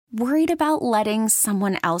Worried about letting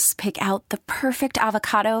someone else pick out the perfect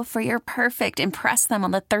avocado for your perfect impress them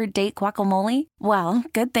on the third date guacamole? Well,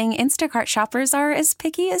 good thing Instacart shoppers are as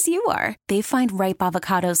picky as you are. They find ripe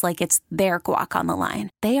avocados like it's their guac on the line.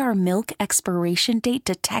 They are milk expiration date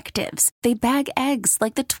detectives. They bag eggs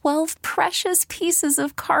like the 12 precious pieces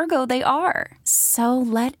of cargo they are. So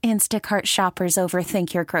let Instacart shoppers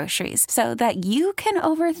overthink your groceries so that you can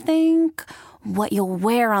overthink what you'll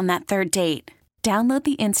wear on that third date. Download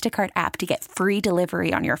the Instacart app to get free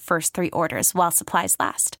delivery on your first 3 orders while supplies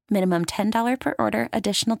last. Minimum $10 per order.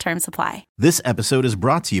 Additional terms apply. This episode is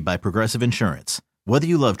brought to you by Progressive Insurance. Whether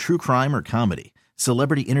you love true crime or comedy,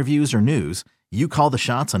 celebrity interviews or news, you call the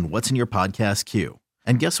shots on what's in your podcast queue.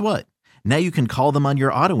 And guess what? Now you can call them on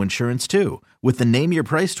your auto insurance too with the Name Your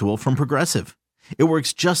Price tool from Progressive. It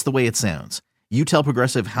works just the way it sounds. You tell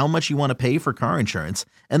Progressive how much you want to pay for car insurance,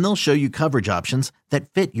 and they'll show you coverage options that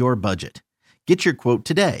fit your budget. Get your quote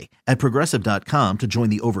today at Progressive.com to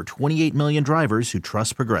join the over 28 million drivers who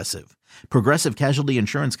trust Progressive. Progressive Casualty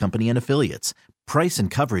Insurance Company and Affiliates. Price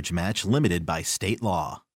and coverage match limited by state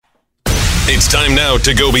law. It's time now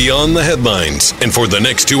to go beyond the headlines. And for the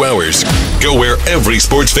next 2 hours, go where every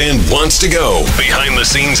sports fan wants to go. Behind the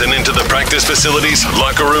scenes and into the practice facilities,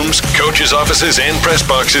 locker rooms, coaches' offices, and press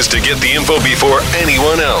boxes to get the info before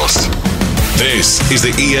anyone else. This is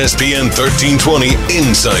the ESPN 1320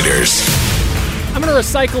 Insiders. I'm going to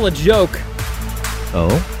recycle a joke.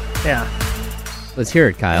 Oh? Yeah. Let's hear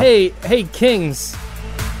it, Kyle. Hey, Kings.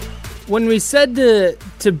 When we said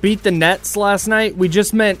to beat the Nets last night, we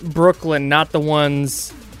just meant Brooklyn, not the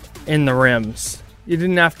ones in the rims. You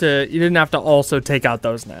didn't have to also take out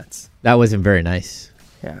those Nets. That wasn't very nice.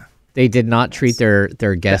 Yeah. They did not treat their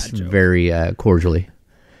guests very cordially.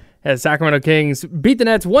 Yeah, Sacramento Kings beat the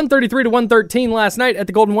Nets 133-113 last night at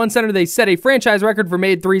the Golden One Center. They set a franchise record for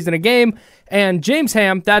made threes in a game. And James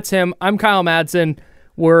Ham, that's him. I'm Kyle Madsen.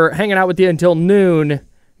 We're hanging out with you until noon.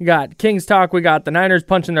 We got Kings talk. We got the Niners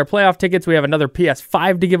punching their playoff tickets. We have another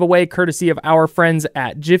PS5 to give away, courtesy of our friends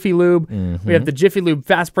at Jiffy Lube. Mm-hmm. We have the Jiffy Lube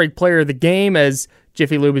Fast Break Player of the Game, as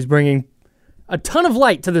Jiffy Lube is bringing a ton of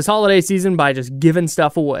light to this holiday season by just giving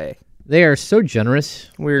stuff away. They are so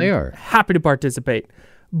generous. They are happy to participate.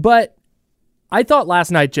 But I thought last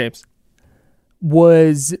night, James,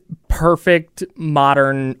 was perfect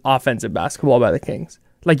modern offensive basketball by the Kings.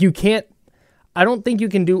 Like, I don't think you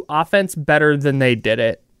can do offense better than they did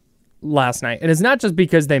it last night. And it's not just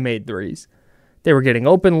because they made threes. They were getting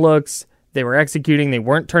open looks. They were executing. They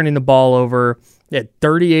weren't turning the ball over. They had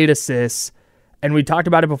 38 assists. And we talked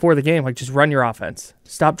about it before the game. Like, just run your offense.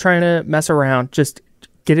 Stop trying to mess around. Just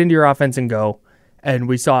get into your offense and go. And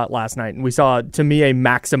we saw it last night. And we saw, to me, a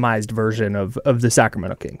maximized version of the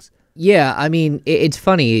Sacramento Kings. Yeah, I mean, it's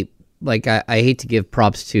funny. Like, I hate to give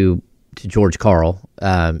props to George Karl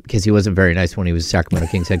because he wasn't very nice when he was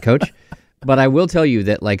Sacramento Kings head coach. But I will tell you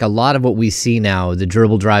that, like, a lot of what we see now, the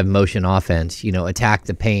dribble, drive, motion offense, attack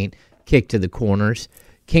the paint, kick to the corners.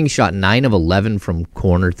 Kings shot 9 of 11 from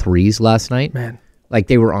corner threes last night. Man. Like,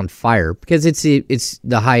 they were on fire because it's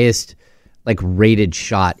the highest rated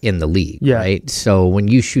shot in the league, right? So when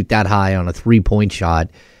you shoot that high on a 3-point shot,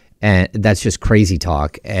 and that's just crazy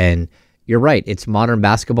talk. And you're right, it's modern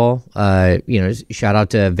basketball. Shout out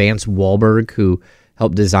to Vance Wahlberg, who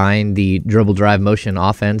helped design the dribble drive motion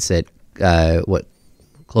offense at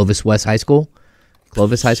Clovis High School.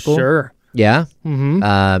 Sure. Yeah.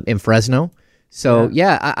 Mm-hmm. In Fresno. So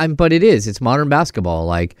but it's modern basketball.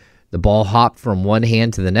 Like, the ball hopped from one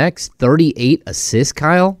hand to the next. 38 assists,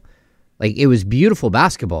 Kyle. Like, it was beautiful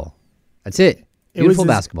basketball. That's it. Beautiful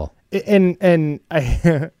basketball. And I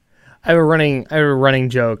have a running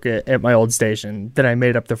joke at my old station that I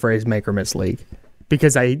made up the phrase "make or miss league"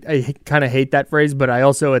 because I kind of hate that phrase, but I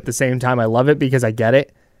also at the same time I love it because I get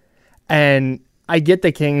it. And I get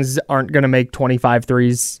the Kings aren't going to make 25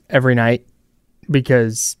 threes every night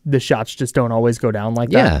because the shots just don't always go down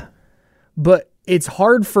like that. Yeah. But it's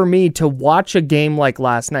hard for me to watch a game like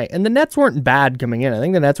last night. And the Nets weren't bad coming in. I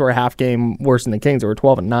think the Nets were a half game worse than the Kings. They were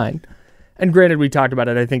 12-9. And granted, we talked about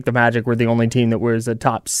it. I think the Magic were the only team that was a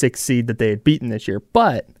top 6 seed that they had beaten this year.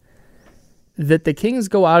 But that the Kings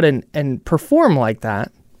go out and perform like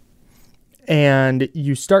that, and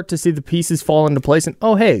you start to see the pieces fall into place. And,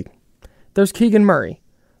 oh, hey, there's Keegan Murray,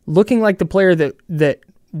 looking like the player that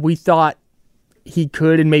we thought he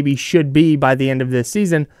could and maybe should be by the end of this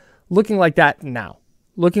season. Looking like that now,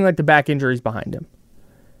 looking like the back injuries behind him.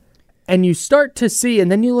 And you start to see, and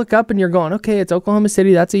then you look up and you're going, okay, it's Oklahoma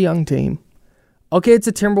City. That's a young team. Okay, it's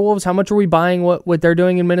the Timberwolves. How much are we buying what they're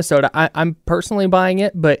doing in Minnesota? I'm personally buying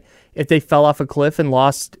it, but if they fell off a cliff and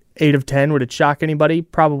lost 8 of 10, would it shock anybody?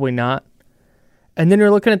 Probably not. And then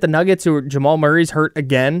you're looking at the Nuggets, who Jamal Murray's hurt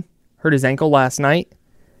again, hurt his ankle last night.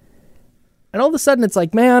 And all of a sudden it's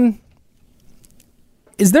like, man,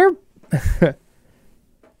 is there...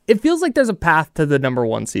 It feels like there's a path to the number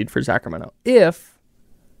 1 seed for Sacramento.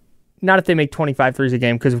 Not if they make 25 threes a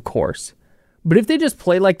game, because of course. But if they just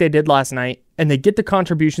play like they did last night, and they get the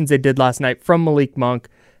contributions they did last night from Malik Monk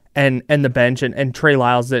and the bench and Trey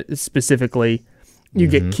Lyles specifically, you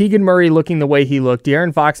get Keegan Murray looking the way he looked.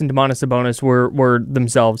 De'Aaron Fox and Domantas Sabonis were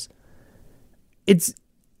themselves. It's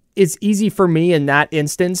easy for me in that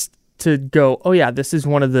instance to go, oh yeah, this is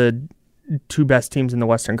one of the 2 best teams in the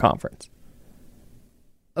Western Conference.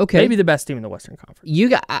 Okay. Maybe the best team in the Western Conference.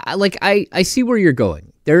 I see where you're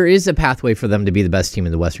going. There is a pathway for them to be the best team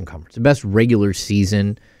in the Western Conference, the best regular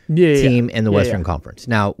season team in the Western Conference.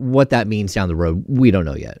 Now, what that means down the road, we don't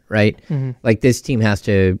know yet, right? Mm-hmm. Like, this team has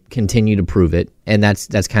to continue to prove it, and that's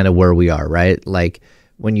kind of where we are, right? Like,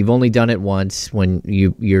 when you've only done it once, when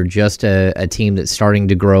you're just a team that's starting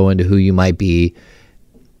to grow into who you might be,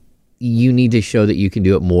 you need to show that you can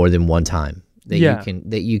do it more than one time. That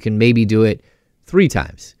you can maybe do it 3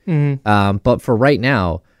 times. Mm-hmm. But for right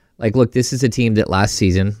now, like, look, this is a team that last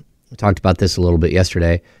season, we talked about this a little bit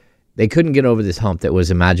yesterday, they couldn't get over this hump that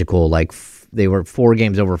was a magical, like, they were 4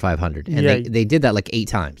 games over 500. And they did that like 8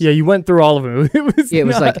 times. Yeah, you went through all of them. It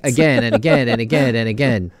was like again and again and again and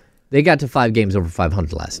again. They got to 5 games over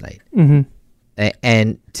 500 last night. Mm-hmm.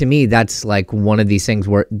 And to me, that's like one of these things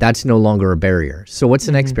where that's no longer a barrier. So what's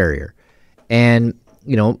the next barrier? And,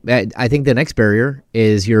 I think the next barrier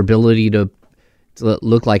is your ability to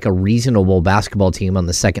look like a reasonable basketball team on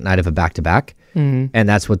the second night of a back-to-back. Mm-hmm. And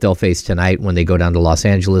that's what they'll face tonight when they go down to Los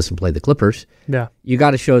Angeles and play the Clippers. Yeah. You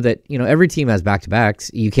got to show that, every team has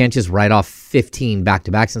back-to-backs. You can't just write off 15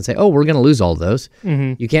 back-to-backs and say, oh, we're going to lose all of those.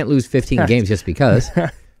 Mm-hmm. You can't lose 15 games just because.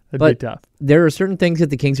 That'd but be tough. There are certain things that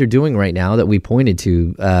the Kings are doing right now that we pointed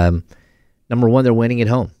to. Number one, they're winning at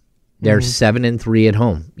home. They're 7-3 at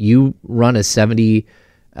home. You run a 70%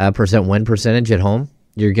 win percentage at home,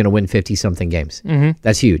 you're going to win 50-something games. Mm-hmm.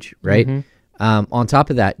 That's huge, right? Mm-hmm. On top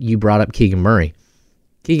of that, you brought up Keegan Murray.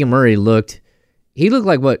 Keegan Murray looked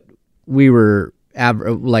like what we were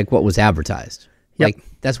what was advertised. Yep. Like,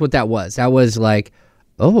 that's what that was. That was like,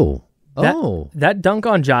 that dunk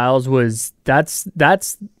on Giles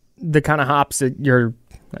that's the kind of hops that you're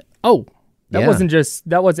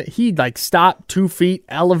like, he like stopped 2 feet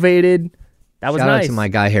elevated. That was nice. Shout out to my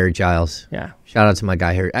guy Harry Giles. Yeah. Shout out to my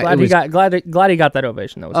guy Harry. Glad he got that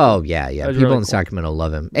ovation. That was cool. Yeah. People in Sacramento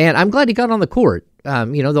love him. And I'm glad he got on the court.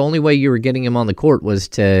 The only way you were getting him on the court was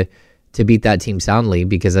to beat that team soundly,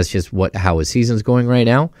 because that's just how his season's going right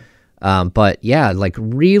now. But yeah, like,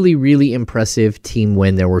 really, really impressive team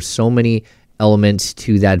win. There were so many elements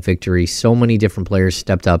to that victory. So many different players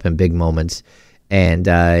stepped up in big moments. And,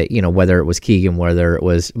 whether it was Keegan, whether it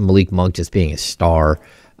was Malik Monk just being a star,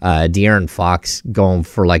 De'Aaron Fox going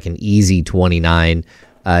for like an easy 29.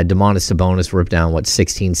 Domantas Sabonis ripped down,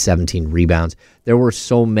 16, 17 rebounds. There were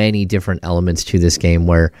so many different elements to this game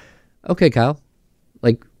where, okay, Kyle,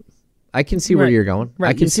 like, I can see where you're going. Right.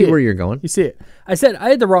 I can see where you're going. You see it. I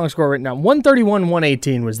had the wrong score written down.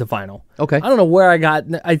 131-118 was the final. Okay. I don't know where I got.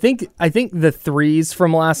 I think the threes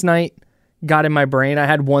from last night got in my brain. I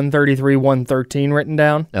had 133-113 written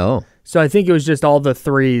down. Oh. So I think it was just all the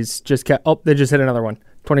threes just kept. Oh, they just hit another one.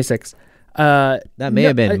 26. That may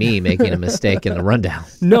have been me making a mistake in the rundown.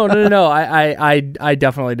 No. I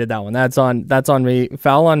definitely did that one. That's on me.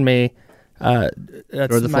 Foul on me.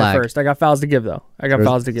 That's my first. I got fouls to give though. That's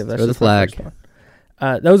throw the flag.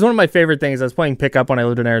 That was one of my favorite things. I was playing pickup when I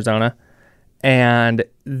lived in Arizona, and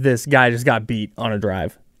this guy just got beat on a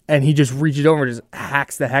drive, and he just reaches over and just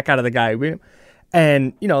hacks the heck out of the guy.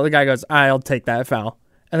 And the guy goes, "I'll take that foul,"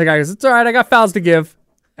 and the guy goes, "It's all right. I got fouls to give."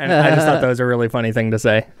 And I just thought that was a really funny thing to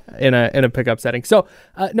say in a pickup setting. So,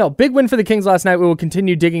 big win for the Kings last night. We will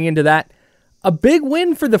continue digging into that. A big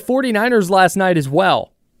win for the 49ers last night as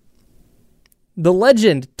well. The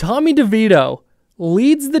legend, Tommy DeVito,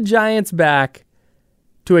 leads the Giants back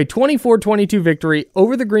to a 24-22 victory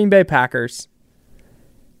over the Green Bay Packers.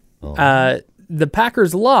 The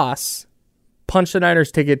Packers' loss punched the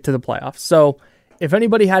Niners' ticket to the playoffs. So, if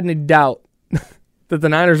anybody had any doubt that the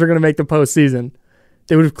Niners are going to make the postseason,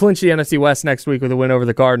 they would have clinched the NFC West next week with a win over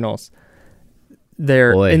the Cardinals.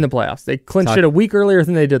 They're in the playoffs. They clinched it a week earlier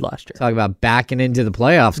than they did last year. Talk about backing into the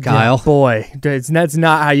playoffs, Kyle. Yeah, boy, that's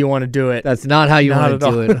not how you want to do it. That's not how you want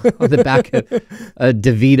to do it. On the back of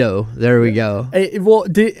DeVito. There we go.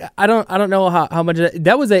 I don't know how much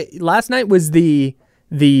that was. Last night was the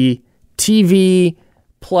TV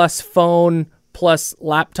plus phone plus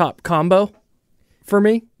laptop combo for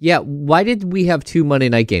me. Yeah, why did we have 2 Monday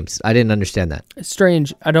night games? I didn't understand that. It's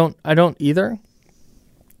strange. I don't either.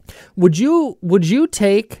 Would you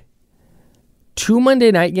take 2 Monday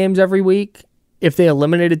night games every week if they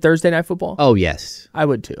eliminated Thursday night football? Oh, yes. I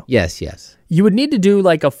would too. Yes. You would need to do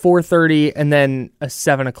like a 4:30 and then a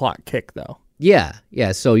 7 o'clock kick, though. Yeah.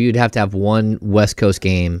 So you'd have to have one West Coast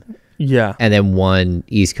game. Yeah. And then one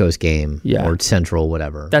East Coast game. Yeah. Or Central,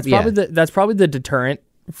 whatever. That's probably the deterrent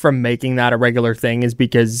from making that a regular thing, is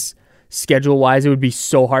because schedule-wise it would be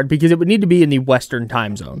so hard, because it would need to be in the Western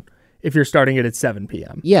time zone if you're starting it at 7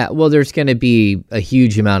 p.m. Yeah, well, there's going to be a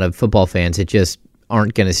huge amount of football fans that just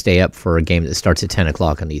aren't going to stay up for a game that starts at 10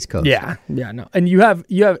 o'clock on the East Coast. Yeah, no. And you have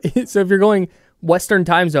so if you're going Western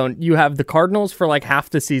time zone, you have the Cardinals for like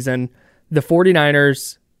half the season, the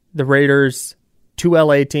 49ers, the Raiders, 2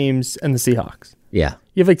 LA teams, and the Seahawks. Yeah.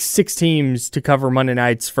 You have like 6 teams to cover Monday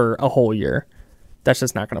nights for a whole year. That's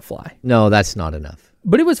just not going to fly. No, that's not enough.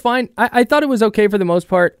 But it was fine. I thought it was okay for the most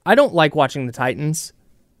part. I don't like watching the Titans.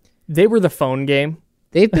 They were the phone game.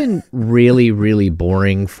 They've been really, really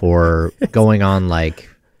boring for going on like,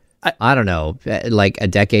 I don't know, like a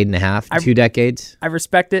decade and a half, 2 decades. I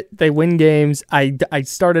respect it. They win games. I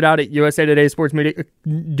started out at USA Today Sports Media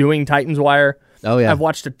doing Titans Wire. Oh, yeah. I've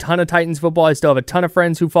watched a ton of Titans football. I still have a ton of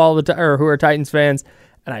friends who follow who are Titans fans,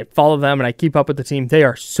 and I follow them and I keep up with the team. They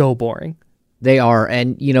are so boring. They are,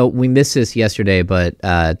 and we missed this yesterday, but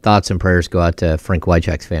thoughts and prayers go out to Frank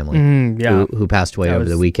Wycheck's family, who passed away over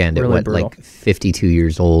the weekend really at brutal. like 52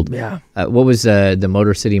 years old. Yeah. What was the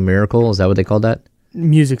Motor City Miracle? Is that what they called that?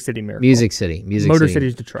 Music City Miracle. Motor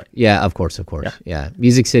City's Detroit. Yeah, of course. Yeah.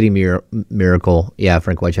 Music City Miracle. Yeah,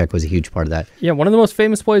 Frank Wycheck was a huge part of that. Yeah, one of the most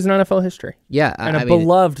famous plays in NFL history. Yeah, and a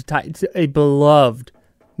beloved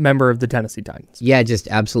member of the Tennessee Titans. Yeah, just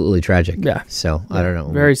absolutely tragic. Yeah. So I don't know.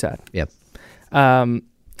 Very sad. Yep.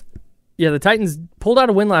 The Titans pulled out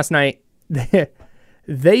a win last night.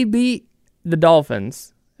 They beat the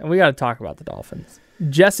Dolphins, and we got to talk about the Dolphins.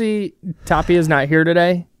 Jesse Tapia is not here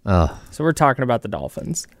today, so we're talking about the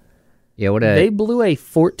Dolphins. Yeah, they blew a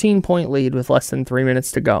 14-point lead with less than 3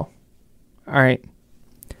 minutes to go. All right.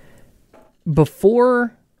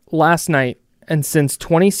 Before last night, and since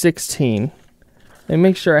 2016, let me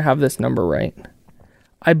make sure I have this number right.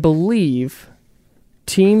 I believe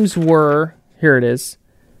teams were... Here it is.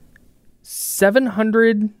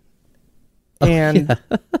 700 and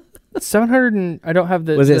 700 and I don't have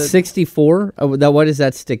the... Was it 64? Why does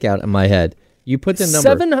that stick out in my head? You put the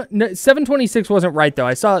number... 726 wasn't right, though.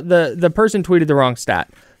 I saw the person tweeted the wrong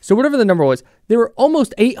stat. So whatever the number was, they were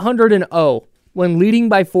almost 800-0 when leading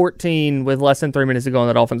by 14 with less than 3 minutes to go, and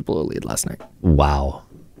the Dolphins blew a lead last night. Wow.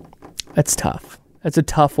 That's tough. That's a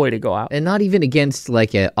tough way to go out. And not even against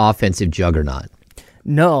like an offensive juggernaut.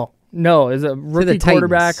 No, as a rookie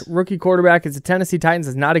quarterback, it's the Tennessee Titans.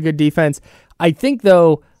 It's not a good defense. I think,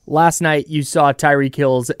 though, last night you saw Tyreek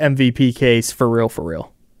Hill's MVP case for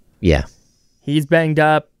real. Yeah. He's banged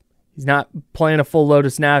up. He's not playing a full load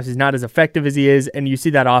of snaps. He's not as effective as he is, and you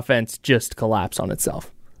see that offense just collapse on itself.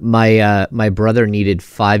 My brother needed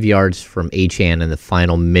 5 yards from Achane in the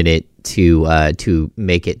final minute to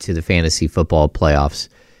make it to the fantasy football playoffs.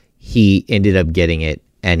 He ended up getting it,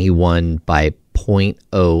 and he won by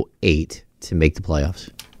 0.08 to make the playoffs.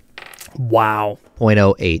 Wow.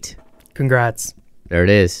 0.08. Congrats. There it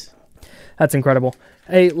is. That's incredible.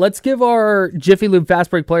 Hey, let's give our Jiffy Lube Fast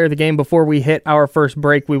Break player of the game before we hit our first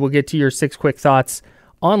break. We will get to your 6 quick thoughts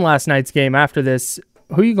on last night's game after this.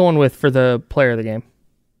 Who are you going with for the player of the game?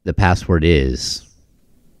 The password is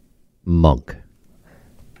Monk.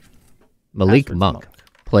 Malik Monk,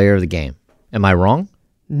 player of the game. Am I wrong?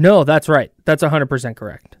 No, that's right. That's 100%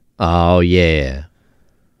 correct. Oh, yeah.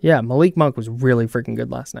 Yeah, Malik Monk was really freaking good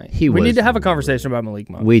last night. We need to have a conversation about Malik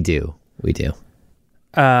Monk. We do.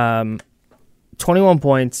 21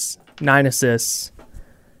 points, 9 assists,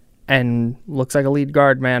 and looks like a lead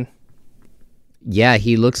guard, man. Yeah,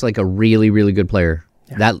 he looks like a really, really good player.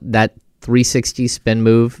 Yeah. That 360 spin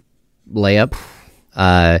move layup,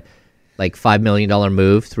 like $5 million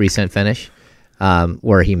move, 3-cent finish,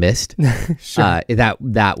 where he missed. Sure.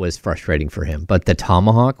 That was frustrating for him. But the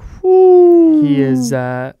tomahawk, whoo. He is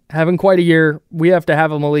having quite a year. We have to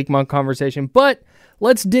have a Malik Monk conversation. But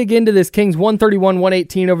let's dig into this Kings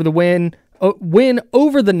 131-118 over the win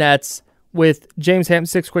over the Nets with James Ham.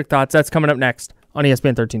 6 quick thoughts. That's coming up next on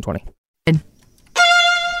ESPN 1320.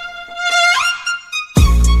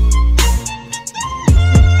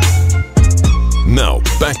 Now,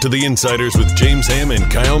 back to the Insiders with James Ham and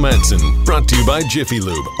Kyle Madsen, brought to you by Jiffy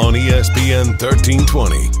Lube on ESPN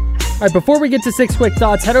 1320. All right, before we get to 6 quick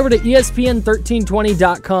thoughts, head over to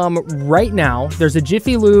ESPN1320.com right now. There's a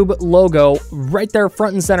Jiffy Lube logo right there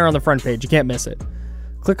front and center on the front page. You can't miss it.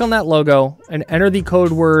 Click on that logo and enter the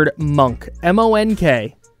code word MONK,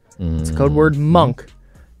 M-O-N-K. It's code word MONK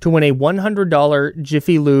to win a $100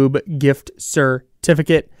 Jiffy Lube gift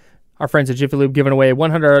certificate. Our friends at Jiffy Lube giving away a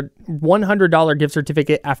 $100 gift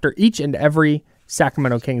certificate after each and every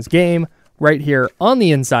Sacramento Kings game right here on The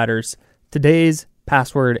Insiders. Today's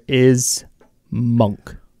password is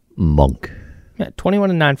Monk. Monk. Yeah,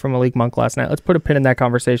 21-9 from Malik Monk last night. Let's put a pin in that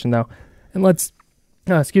conversation, though. And let's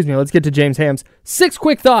get to James Ham's 6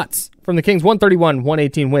 quick thoughts from the Kings'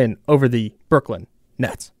 131-118 win over the Brooklyn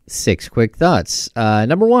Nets. 6 quick thoughts.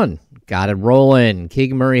 Number 1, got it rolling.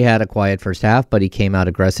 Keegan Murray had a quiet first half, but he came out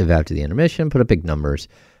aggressive after the intermission, put up big numbers.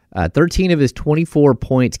 13 of his 24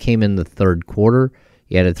 points came in the third quarter.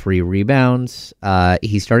 He had 3 rebounds.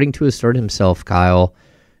 He's starting to assert himself, Kyle.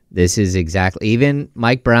 This is exactly... Even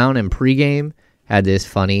Mike Brown in pregame had this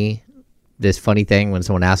funny thing when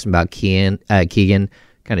someone asked him about Keegan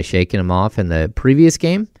kind of shaking him off in the previous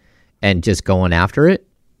game and just going after it.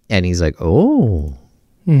 And he's like, oh.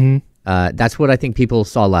 Mm-hmm. That's what I think people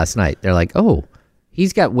saw last night. They're like, oh,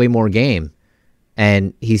 he's got way more game.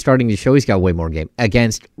 And he's starting to show he's got way more game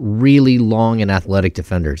against really long and athletic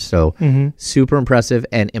defenders. So super impressive,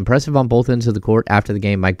 and impressive on both ends of the court. After the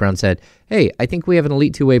game, Mike Brown said, hey, I think we have an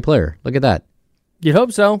elite two-way player. Look at that. You'd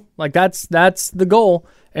hope so. Like, that's the goal.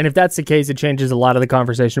 And if that's the case, it changes a lot of the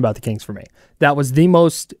conversation about the Kings for me. That was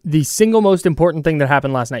the single most important thing that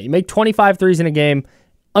happened last night. You make 25 threes in a game.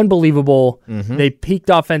 Unbelievable. They peaked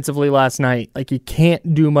offensively last night. Like, you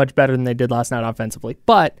can't do much better than they did last night offensively.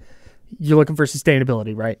 But you're looking for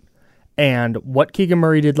sustainability, right? And what Keegan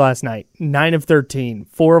Murray did last night, 9 of 13,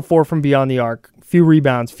 4 of 4 from beyond the arc, few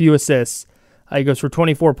rebounds, few assists. He goes for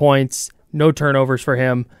 24 points, no turnovers for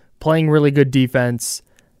him, playing really good defense.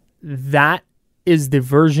 That is the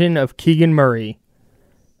version of Keegan Murray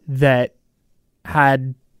that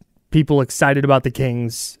had people excited about the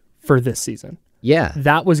Kings for this season. Yeah.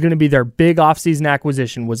 That was going to be their big offseason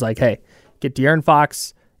acquisition, was like, hey, get De'Aaron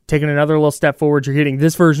Fox, taking another little step forward. You're getting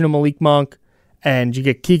this version of Malik Monk, and you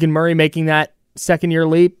get Keegan Murray making that second-year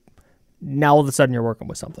leap. Now all of a sudden you're working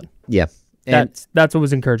with something. Yeah. That's what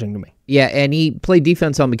was encouraging to me. Yeah, and he played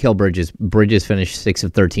defense on Mikal Bridges. Bridges finished 6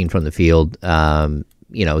 of 13 from the field.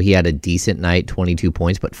 He had a decent night, 22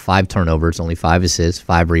 points, but 5 turnovers, only 5 assists,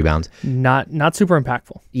 5 rebounds. Not super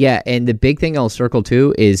impactful. Yeah, and the big thing I'll circle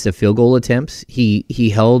too is the field goal attempts. He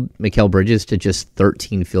held Mikal Bridges to just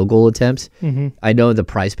 13 field goal attempts. I know the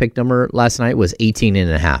prize pick number last night was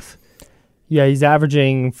 18.5. Yeah, he's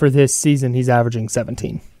averaging, for this season, he's averaging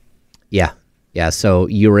 17. Yeah, so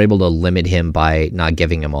you were able to limit him by not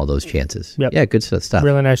giving him all those chances. Yep. Yeah, good stuff.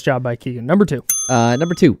 Really nice job by Keegan. Number 2.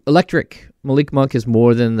 Number 2, electric. Malik Monk is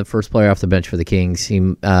more than the first player off the bench for the Kings. He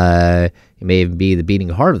may even be the beating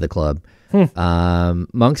heart of the club.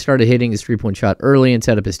 Monk started hitting his 3-point shot early and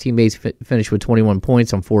set up his teammates. Finished with 21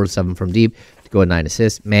 points on 4 of 7 from deep to go at 9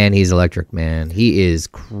 assists. Man, he's electric, man. He is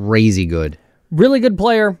crazy good. Really good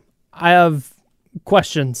player. I have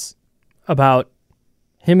questions about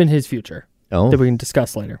him and his future that we can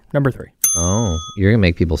discuss later. Number 3. Oh, you're going to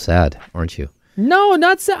make people sad, aren't you? No,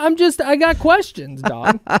 not sad. I got questions,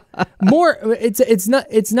 dog. More, it's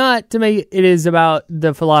not to me, it is about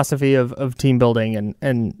the philosophy of team building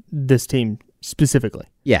and this team specifically.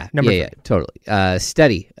 Yeah, Number 3. Totally.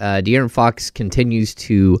 Steady. De'Aaron Fox continues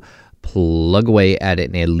to plug away at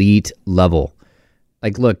an elite level.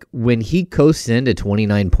 Like, look, when he coasts into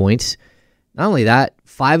 29 points, not only that,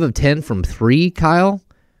 5 of 10 from 3, Kyle,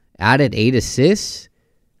 added 8 assists.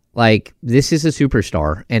 Like, this is a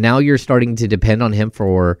superstar, and now you're starting to depend on him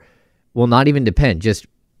for, well, not even depend, just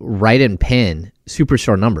write in pen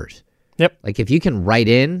superstar numbers. Yep. Like, if you can write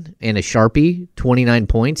in a Sharpie 29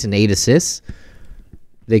 points and 8 assists,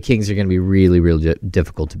 the Kings are going to be really, really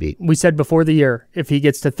difficult to beat. We said before the year, if he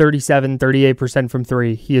gets to 38% from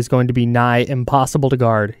 3, he is going to be nigh impossible to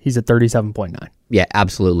guard. He's at 37.9. Yeah,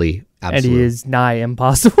 absolutely. And he is nigh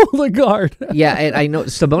impossible to guard. Yeah, and I know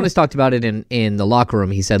Sabonis talked about it in the locker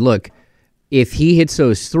room. He said, look, if he hits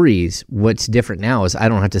those threes, what's different now is I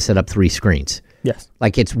don't have to set up 3 screens. Yes.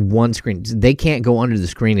 Like, it's one screen. They can't go under the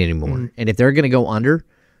screen anymore. And if they're going to go under,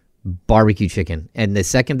 barbecue chicken. And the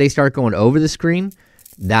second they start going over the screen,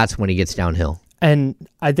 that's when he gets downhill. And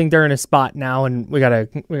I think they're in a spot now, and we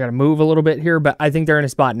gotta move a little bit here, but I think they're in a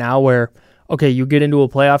spot now where, okay, you get into a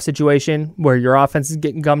playoff situation where your offense is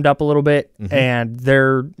getting gummed up a little bit, and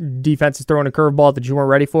their defense is throwing a curveball that you weren't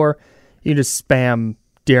ready for. You just spam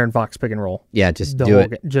De'Aaron Fox pick and roll. Yeah, just do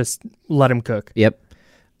it. Just let him cook. Yep.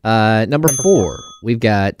 Number 4, we've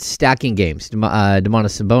got stacking games.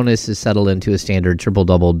 Domantas Sabonis has settled into a standard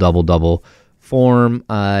triple-double, double-double form.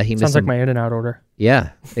 Sounds like my in-and-out order.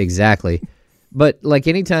 Yeah, exactly. But like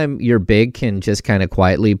anytime you're big can just kind of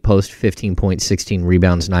quietly post 15 points, 16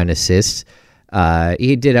 rebounds, 9 assists.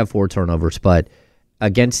 He did have 4 turnovers, but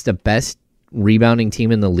against the best rebounding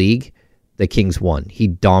team in the league, the Kings won. He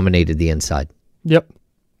dominated the inside. Yep.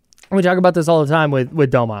 We talk about this all the time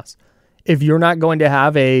with Domas. If you're not going to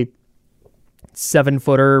have a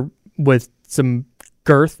 7-footer with some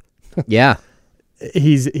girth, yeah,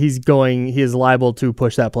 he is liable to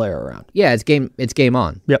push that player around. Yeah, it's game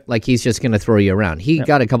on. Yep. Like he's just going to throw you around. He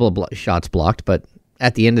got a couple of shots blocked, but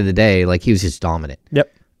at the end of the day, like he was just dominant.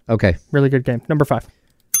 Yep. Okay. Really good game. Number 5.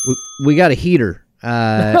 We got a heater.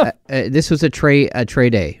 This was a Trey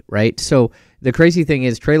day, right? So the crazy thing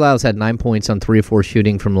is Trey Lyles had 9 points on 3 of 4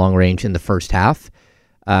 shooting from long range in the first half.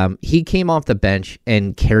 He came off the bench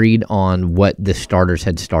and carried on what the starters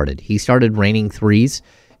had started. He started raining threes,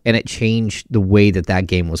 and it changed the way that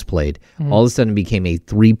game was played. Mm-hmm. All of a sudden it became a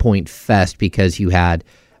 3-point fest because you had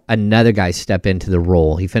another guy step into the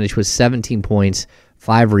role. He finished with 17 points,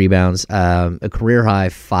 5 rebounds, a career high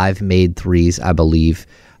 5 made threes, I believe.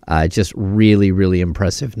 Just really, really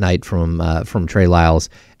impressive night from Trey Lyles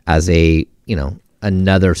as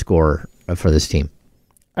another scorer for this team.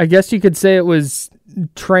 I guess you could say it was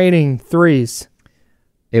training threes.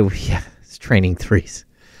 It's training threes.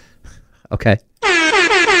 Okay.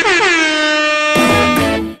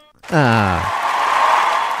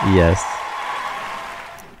 Yes.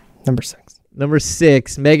 Number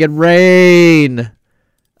 6, Megan Rain.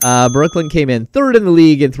 Brooklyn came in 3rd in the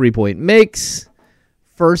league in 3-point makes,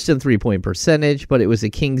 1st in 3-point percentage, but it was the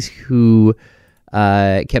Kings who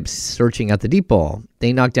kept searching out the deep ball.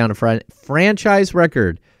 They knocked down a franchise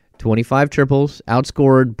record, 25 triples,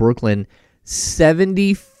 outscored Brooklyn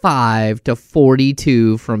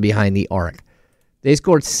 75-42 from behind the arc. They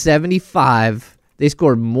scored 75. They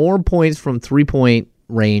scored more points from 3-point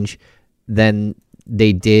range than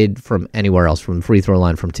they did from anywhere else, from the free throw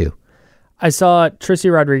line from 2. I saw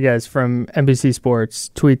Trissy Rodriguez from NBC Sports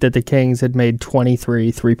tweet that the Kings had made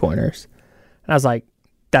 23 3-pointers. And I was like,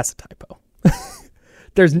 that's a typo.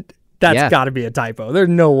 That's got to be a typo. There's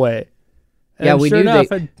no way. And we sure knew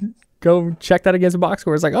enough, I'd go check that against a box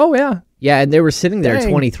score. It's like, oh, yeah. Yeah, and they were sitting there at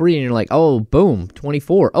 23, and you're like, oh, boom,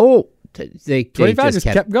 24. Oh, they 25 just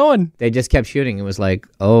kept going. They just kept shooting. It was like,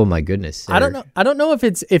 oh, my goodness. I don't know if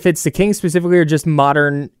it's the Kings specifically or just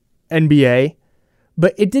modern NBA,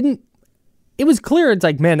 but it was clear. It's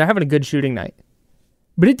like, man, they're having a good shooting night.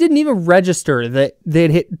 But it didn't even register that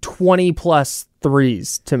they'd hit 20-plus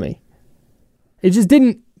threes to me. It just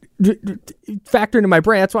didn't factor into my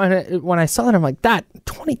brain. That's why when I saw that, I'm like, that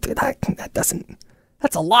 23,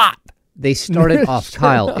 that's a lot. They started off,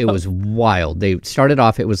 Kyle, it was wild. They started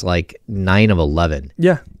off, it was like 9 of 11.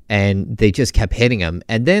 Yeah. And they just kept hitting them.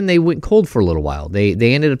 And then they went cold for a little while. They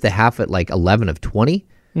ended up the half at like 11 of 20.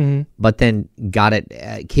 Mm-hmm. But then got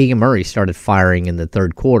it. Keegan Murray started firing in the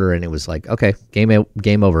third quarter, and it was like, okay,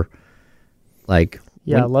 game over. Like,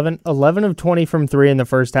 yeah, 11 of 20 from 3 in the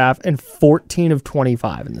first half and 14 of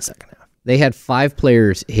 25 in the second half. They had 5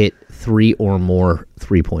 players hit 3 or more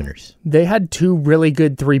 3-pointers. They had 2 really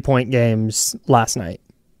good 3-point games last night.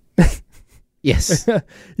 Yes.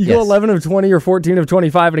 You go 11 of 20 or 14 of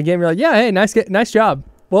 25 in a game, you're like, yeah, hey, nice job.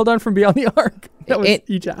 Well done from beyond the arc. That was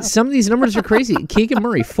each half. Some of these numbers are crazy. Keegan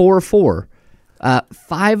Murray, 4 of 4.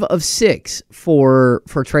 5 of 6 for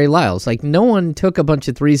Trey Lyles. Like, no one took a bunch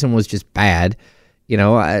of threes and was just bad.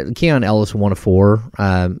 Keon Ellis 1 of 4.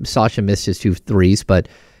 Sasha missed his 2 threes, but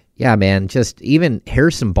yeah, man, just even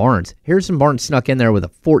Harrison Barnes. Harrison Barnes snuck in there with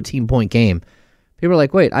a 14-point game. People are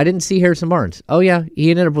like, wait, I didn't see Harrison Barnes. Oh yeah,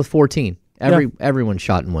 he ended up with 14. Everyone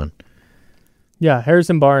shot and won. Yeah,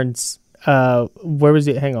 Harrison Barnes. Where was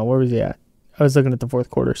he? Hang on, where was he at? I was looking at the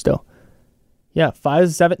fourth quarter still. Yeah,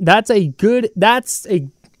 5-7. That's a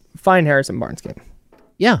fine Harrison Barnes game.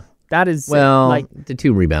 Yeah. That is like the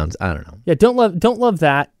 2 rebounds. I don't know. Yeah, don't love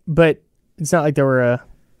that, but it's not like there were a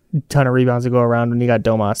ton of rebounds to go around when you got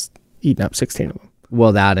Domas eating up 16 of them.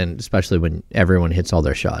 Well, that, and especially when everyone hits all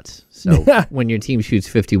their shots. So when your team shoots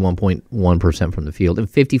 51.1% from the field and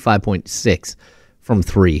 55.6% from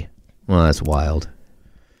 3, well, that's wild.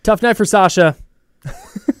 Tough night for Sasha.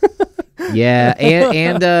 Yeah,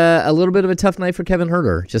 and a little bit of a tough night for Kevin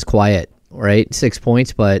Huerter. Just quiet, right? 6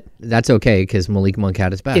 points, but that's okay because Malik Monk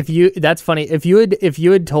had his back. That's funny. If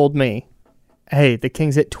you had told me, hey, the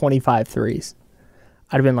Kings hit 25 threes,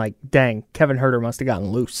 I'd have been like, dang, Kevin Huerter must have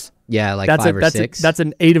gotten loose. Yeah, like 5 or 6. That's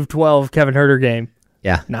an 8 of 12 Kevin Huerter game.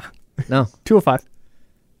 Yeah. Nah. No. 2 of 5.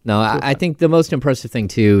 No, I think the most impressive thing,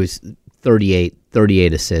 too, is 38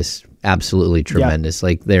 assists. Absolutely tremendous.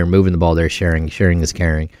 Like, they're moving the ball, they're sharing is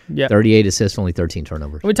caring. 38 assists, only 13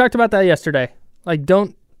 turnovers. We talked about that yesterday. Like,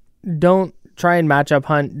 don't try and matchup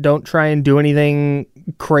hunt. Don't try and do anything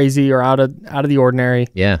crazy or out of the ordinary.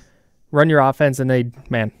 Yeah. Run your offense, and they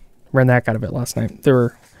ran the heck out of it last night. They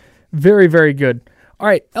were very, very good. All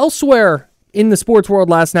right, elsewhere in the sports world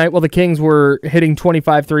last night, while the Kings were hitting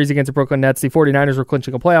 25 threes against the Brooklyn Nets, the 49ers were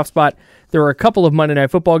clinching a playoff spot. There were a couple of Monday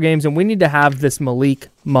Night Football games, and we need to have this Malik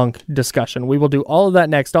Monk discussion. We will do all of that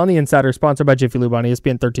next on The Insider, sponsored by Jiffy Lube on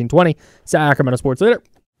ESPN 1320, Sacramento Sports Leader.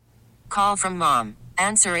 Call from mom.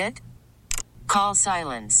 Answer it. Call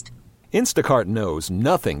silenced. Instacart knows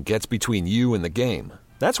nothing gets between you and the game.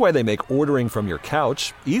 That's why they make ordering from your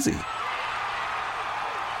couch easy.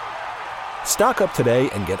 Stock up today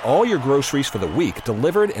and get all your groceries for the week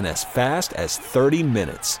delivered in as fast as 30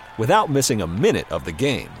 minutes without missing a minute of the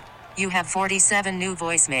game. You have 47 new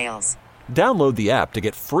voicemails. Download the app to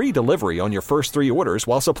get free delivery on your first 3 orders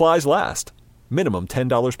while supplies last. Minimum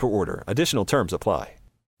 $10 per order. Additional terms apply.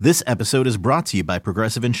 This episode is brought to you by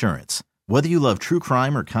Progressive Insurance. Whether you love true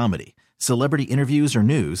crime or comedy, celebrity interviews or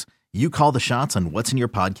news, you call the shots on what's in your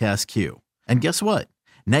podcast queue. And guess what?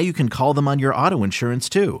 Now you can call them on your auto insurance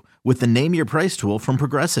too with the Name Your Price tool from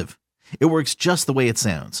Progressive. It works just the way it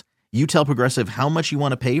sounds. You tell Progressive how much you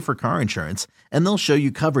want to pay for car insurance, and they'll show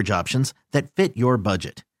you coverage options that fit your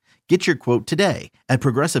budget. Get your quote today at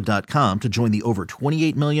Progressive.com to join the over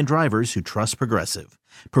 28 million drivers who trust Progressive.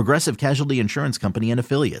 Progressive Casualty Insurance Company and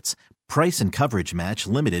Affiliates. Price and coverage match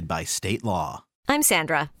limited by state law. I'm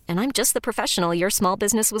Sandra, and I'm just the professional your small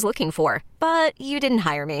business was looking for. But you didn't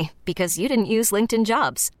hire me because you didn't use LinkedIn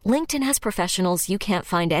Jobs. LinkedIn has professionals you can't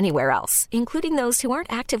find anywhere else, including those who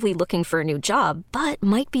aren't actively looking for a new job, but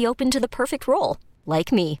might be open to the perfect role,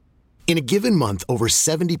 like me. In a given month, over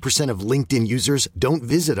 70% of LinkedIn users don't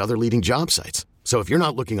visit other leading job sites. So if you're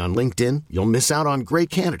not looking on LinkedIn, you'll miss out on great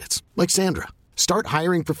candidates like Sandra. Start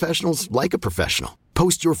hiring professionals like a professional.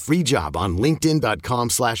 Post your free job on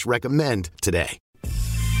linkedin.com/recommend today.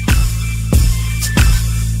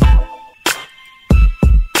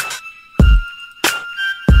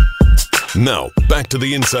 Now, back to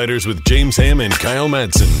the Insiders with James Ham and Kyle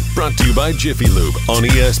Madsen. Brought to you by Jiffy Lube on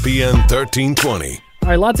ESPN 1320. All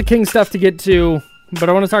right, lots of King stuff to get to, but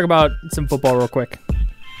I want to talk about some football real quick.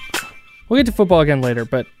 We'll get to football again later,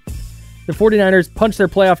 but the 49ers punched their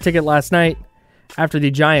playoff ticket last night after the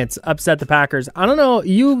Giants upset the Packers. I don't know,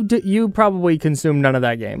 you probably consumed none of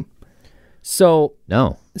that game. So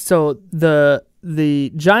No. So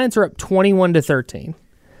the Giants are up 21-13.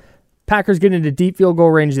 Packers get into deep field goal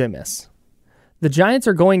range, they miss. The Giants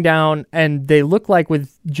are going down, and they look like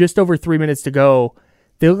with just over 3 minutes to go,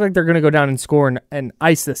 they look like they're going to go down and score and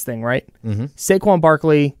ice this thing, right? Mm-hmm. Saquon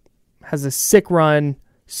Barkley has a sick run,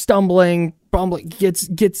 stumbling, bumbling, gets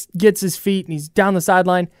his feet, and he's down the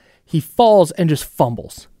sideline. He falls and just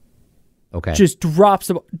fumbles. Okay. Just drops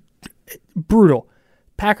the ball. Brutal.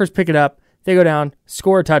 Packers pick it up. They go down,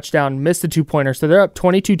 score a touchdown, miss the 2-pointer. So they're up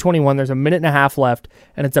 22-21. There's a minute and a half left,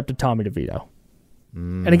 and it's up to Tommy DeVito.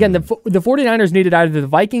 And again, the 49ers needed either the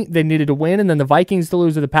Vikings, they needed to win, and then the Vikings to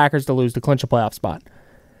lose or the Packers to lose to clinch a playoff spot.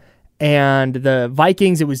 And the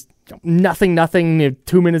Vikings, it was nothing,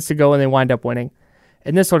 2 minutes to go, and they wind up winning.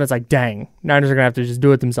 And this one, it's like, dang, Niners are going to have to just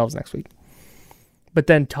do it themselves next week. But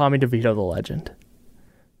then Tommy DeVito, the legend,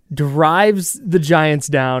 drives the Giants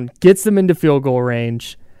down, gets them into field goal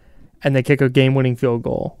range, and they kick a game-winning field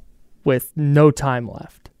goal with no time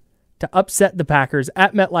left to upset the Packers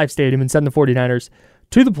at MetLife Stadium and send the 49ers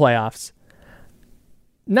to the playoffs.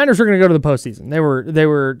 Niners were going to go to the postseason.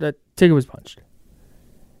 The ticket was punched.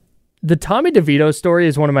 The Tommy DeVito story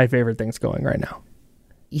is one of my favorite things going right now.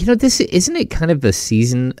 You know, this isn't it kind of a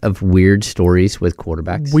season of weird stories with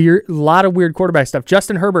quarterbacks? A lot of weird quarterback stuff.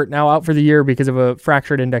 Justin Herbert now out for the year because of a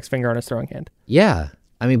fractured index finger on his throwing hand. Yeah.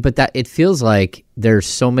 I mean, but that it feels like there's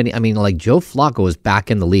so many. I mean, like Joe Flacco is back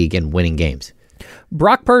in the league and winning games.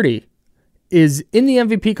 Brock Purdy is in the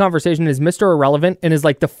MVP conversation as Mr. Irrelevant and is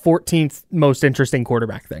like the 14th most interesting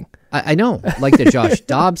quarterback thing. I know. Like the Josh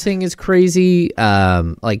Dobbs thing is crazy.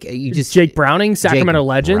 Like you just Jake Browning, Sacramento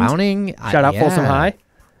legend. Browning. Shout out Folsom High.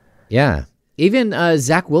 Yeah. Even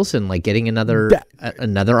Zach Wilson, like getting another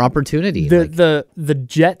opportunity. The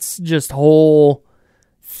Jets just whole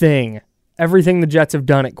thing. Everything the Jets have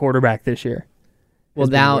done at quarterback this year. Well,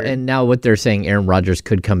 now what they're saying, Aaron Rodgers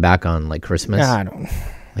could come back on like Christmas.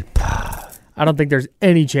 I don't think there's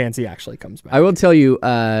any chance he actually comes back. I will tell you,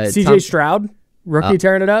 CJ Stroud, rookie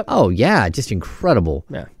tearing it up. Oh yeah, just incredible.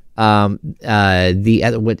 Yeah. Gardner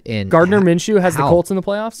Minshew has the Colts in the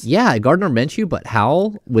playoffs. Yeah, Gardner Minshew, but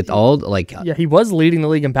Howell with all he was leading the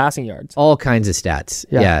league in passing yards. All kinds of stats.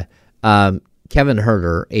 Yeah. Kevin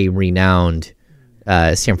Herter, a renowned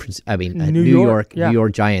New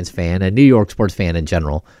York Giants fan, a New York sports fan in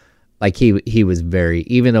general. Like he was very,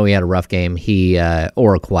 even though he had a rough game,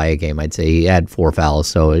 or a quiet game, I'd say he had 4 fouls,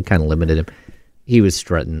 so it kind of limited him. He was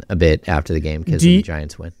strutting a bit after the game because the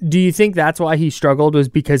Giants win. Do you think that's why he struggled, was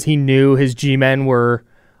because he knew his G-men were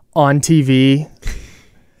on TV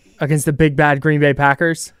against the big bad Green Bay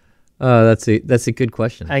Packers? That's a good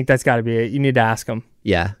question. I think that's got to be it. You need to ask him.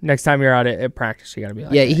 Yeah. Next time you're out at practice, you got to be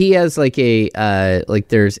like, yeah, he has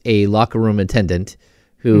there's a locker room attendant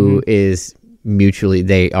who is mutually,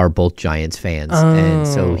 they are both Giants fans, and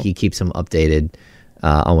so he keeps them updated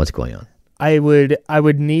on what's going on. I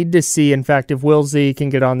would need to see, in fact, if Will Z can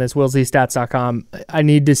get on this, willzstats.com, I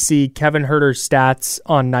need to see Kevin Herter's stats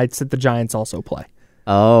on nights that the Giants also play.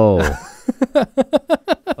 Oh.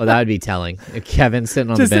 Oh, that would be telling. Kevin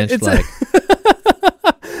sitting on the bench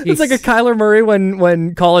it's like a Kyler Murray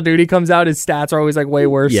when Call of Duty comes out, his stats are always like way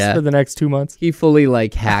worse for the next 2 months. He fully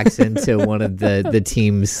hacks into one of the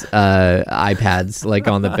team's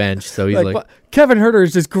iPads on the bench. So he's Kevin Herter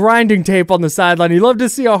is just grinding tape on the sideline. You love to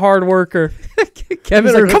see a hard worker.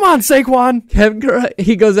 Kevin's like, come on, Saquon.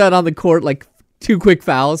 He goes out on the court 2 quick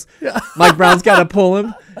fouls. Mike Brown's got to pull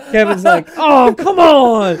him. Kevin's like, oh, come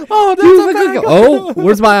on. Oh,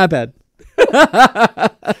 where's my iPad?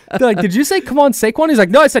 They're like, did you say come on, Saquon? He's like,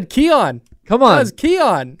 no, I said Keon. Come on. That was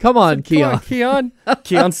Keon. Come on, Keon. Keon.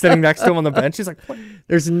 Keon's sitting next to him on the bench. He's like, what?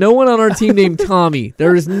 There's no one on our team named Tommy.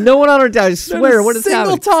 There is no one on our team. I swear, what is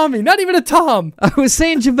happening? Single Tommy, not even a Tom. I was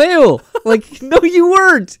saying JaVale. No, you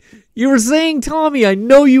weren't. You were saying Tommy. I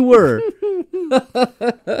know you were.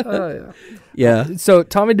 Yeah. So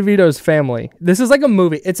Tommy DeVito's family. This is like a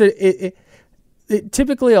movie. It's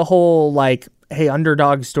typically a whole hey,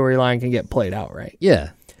 underdog storyline can get played out, right?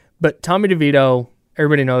 Yeah. But Tommy DeVito,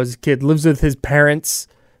 everybody knows, his kid lives with his parents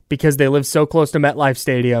because they live so close to MetLife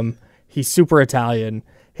Stadium. He's super Italian.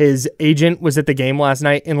 His agent was at the game last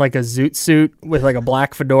night in a zoot suit with a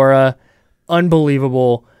black fedora.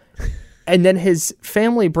 Unbelievable. And then his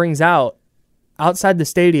family brings outside the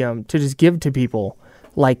stadium to just give to people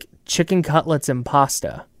chicken cutlets and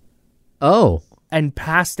pasta. Oh. And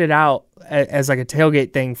passed it out as a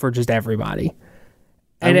tailgate thing for just everybody.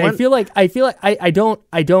 And I feel like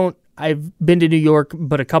I've been to New York,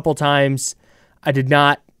 but a couple times I did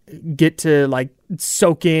not get to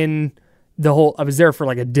soak in the whole, I was there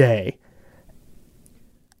for a day.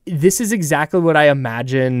 This is exactly what I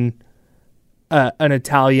imagine an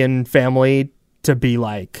Italian family to be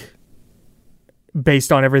like,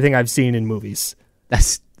 based on everything I've seen in movies.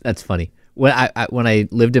 That's funny. When I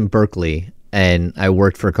lived in Berkeley and I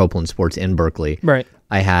worked for Copeland Sports in Berkeley, right?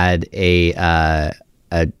 I had a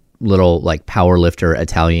little power lifter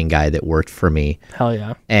Italian guy that worked for me. Hell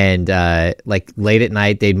yeah! And late at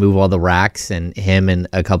night they'd move all the racks, and him and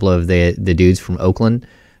a couple of the dudes from Oakland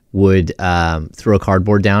would throw a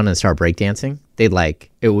cardboard down and start breakdancing. They'd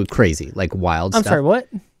it was crazy, wild stuff. I'm sorry, what?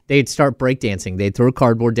 They'd start breakdancing. They'd throw a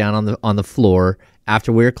cardboard down on the floor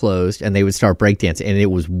after we were closed, and they would start breakdancing, and it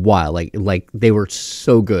was wild. They were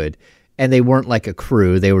so good, and they weren't a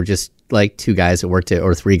crew. They were just 2 guys that worked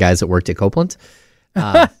or 3 guys that worked at Copeland.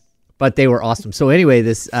 But they were awesome. So anyway,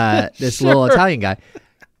 this little Italian guy,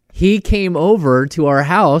 he came over to our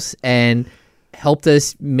house and helped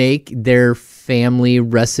us make their family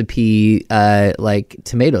recipe,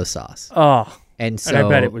 tomato sauce. Oh, and so I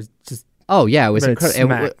bet it was just. Oh yeah, it was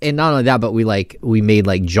incredible. And not only that, but we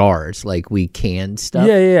made jars, we canned stuff.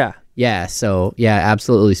 Yeah. Yeah. So yeah,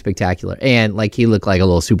 absolutely spectacular. And he looked like a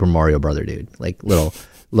little Super Mario Brother dude,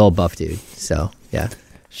 little buff dude. So yeah.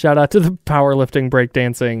 Shout out to the powerlifting,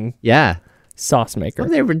 breakdancing, sauce maker.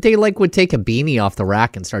 They would take a beanie off the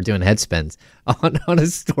rack and start doing head spins on a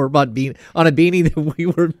store-bought beanie, on a beanie that we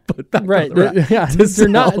were put back right. on the rack. Yeah,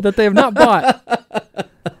 that they have not bought.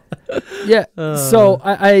 Yeah. So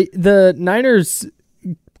the Niners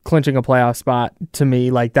clinching a playoff spot, to me,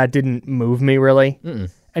 that didn't move me really. Mm-mm.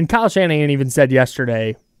 And Kyle Shanahan even said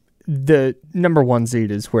yesterday, the number 1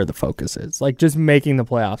 seed is where the focus is. Just making the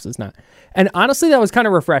playoffs is not. And honestly, that was kind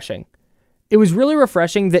of refreshing. It was really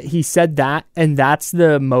refreshing that he said that, and that's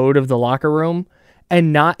the mode of the locker room,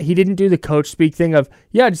 and he didn't do the coach speak thing of,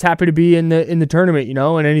 just happy to be in the tournament,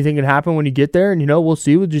 and anything can happen when you get there, and we'll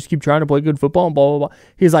see. We'll just keep trying to play good football and blah blah blah.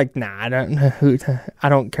 He's like, nah, I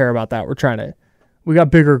don't care about that. We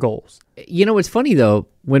got bigger goals. It's funny though,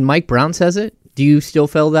 when Mike Brown says it, do you still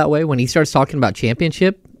feel that way when he starts talking about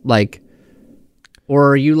championship?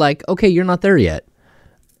 Or are you okay, you're not there yet?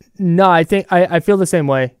 No, I think I feel the same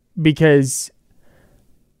way because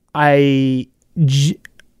I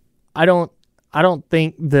don't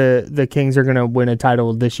think the Kings are going to win a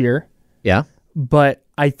title this year. Yeah. But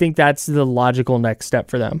I think that's the logical next step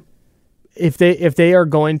for them. If they are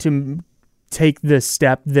going to take the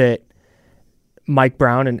step that Mike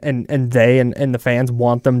Brown and the fans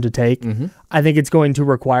want them to take, I think it's going to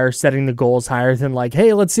require setting the goals higher than like,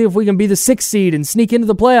 hey, let's see if we can be the 6th seed and sneak into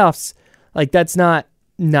the playoffs. Like that's not,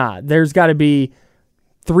 there's got to be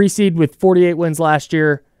 3 seed with 48 wins last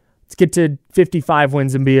year. Let's get to 55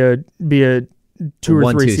 wins and be a 2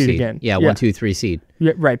 or 3 seed again. Yeah, 1, 2, 3 seed.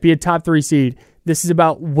 Yeah, right. Be a top 3 seed. This is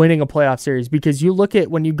about winning a playoff series because you look at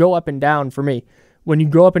when you go up and down, for me, when you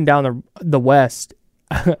go up and down the West,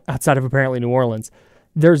 outside of apparently New Orleans,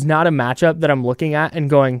 there's not a matchup that I'm looking at and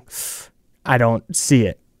going, I don't see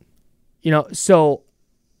it. So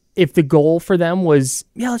if the goal for them was,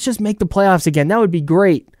 let's just make the playoffs again, that would be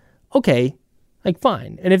great. Okay, like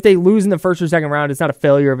fine. And if they lose in the first or second round, it's not a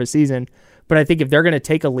failure of a season. But I think if they're going to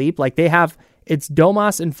take a leap, like they have, it's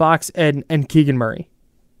Domas and Fox and Keegan Murray,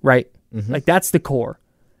 right? Like that's the core.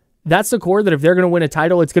 That's the core that if they're going to win a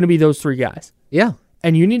title, it's going to be those 3 guys. Yeah.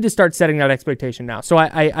 And you need to start setting that expectation now. So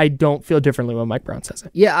I don't feel differently when Mike Brown says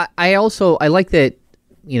it. Yeah, I like that,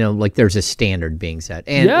 like there's a standard being set.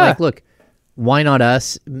 And like, look, why not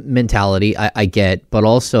us mentality, I get, but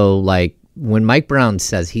also like when Mike Brown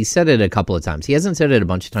says, he said it a couple of times. He hasn't said it a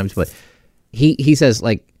bunch of times, but he says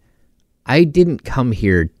like, I didn't come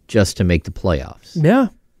here just to make the playoffs. Yeah.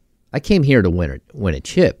 I came here to win a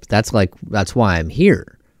chip. That's why I'm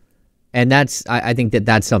here. And I think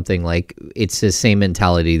that's something like it's the same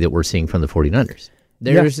mentality that we're seeing from the 49ers.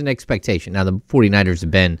 There's an expectation. Now the 49ers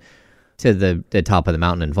have been to the top of the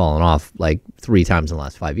mountain and fallen off like 3 times in the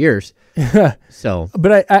last 5 years. So,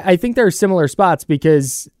 but I think there are similar spots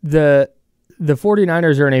because the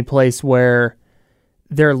 49ers are in a place where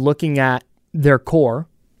they're looking at their core.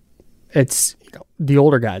 It's the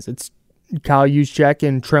older guys. It's Kyle Juszczyk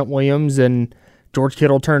and Trent Williams, and George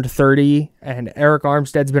Kittle turned 30, and Eric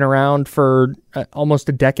Armstead's been around for almost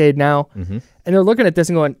a decade now. And they're looking at this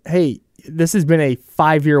and going, hey, this has been a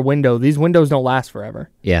 5-year window. These windows don't last forever.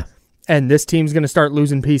 Yeah. And this team's going to start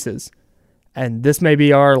losing pieces. And this may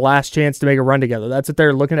be our last chance to make a run together. That's what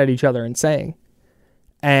they're looking at each other and saying.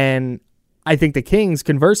 And I think the Kings,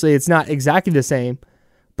 conversely, it's not exactly the same,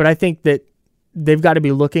 but I think that they've got to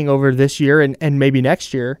be looking over this year and maybe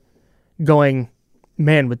next year going,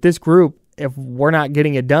 man, with this group, if we're not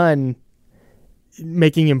getting it done,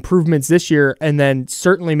 making improvements this year and then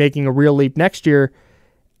certainly making a real leap next year,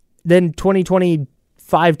 then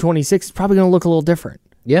 2025, 26 is probably going to look a little different.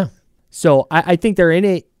 Yeah. So I think they're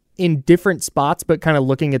in different spots, but kind of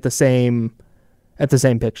looking at the same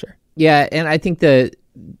picture. Yeah, and I think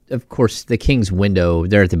of course, the Kings window,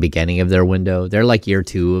 they're at the beginning of their window. They're like year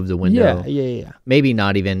 2 of the window. Yeah. Maybe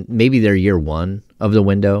they're year 1 of the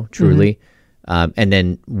window, truly. And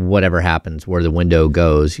then whatever happens, where the window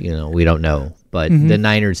goes, we don't know. But the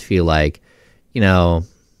Niners feel like, the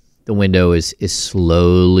window is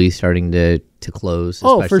slowly starting to close.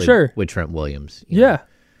 Oh, for sure. With Trent Williams. Yeah.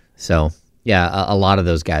 So, a lot of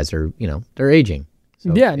those guys are, they're aging.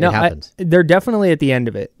 So yeah, it happens. They're definitely at the end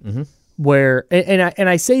of it. Where, and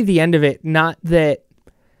I say the end of it, not that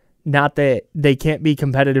they can't be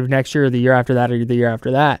competitive next year or the year after that or the year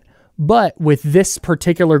after that, but with this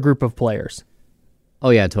particular group of players.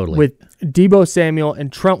 Oh, yeah, totally. With Deebo Samuel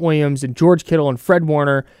and Trent Williams and George Kittle and Fred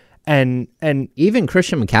Warner and even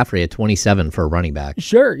Christian McCaffrey at 27 for a running back.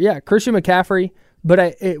 Sure, yeah, Christian McCaffrey.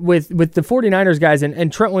 But with the 49ers guys,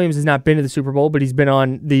 and Trent Williams has not been to the Super Bowl, but he's been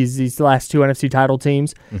on these last 2 NFC title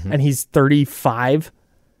teams, and he's 35.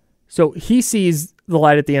 So he sees the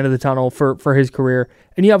light at the end of the tunnel for his career.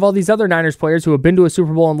 And you have all these other Niners players who have been to a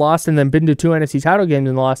Super Bowl and lost and then been to 2 NFC title games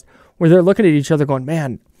and lost, where they're looking at each other going,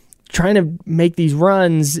 man, trying to make these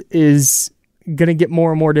runs is going to get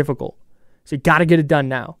more and more difficult. So you got to get it done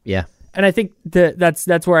now. Yeah. And I think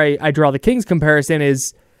that's where I draw the Kings comparison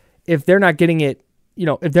is if they're not getting it,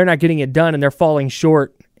 if they're not getting it done and they're falling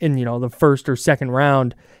short in, the first or second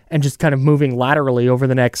round and just kind of moving laterally over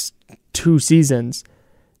the next 2 seasons,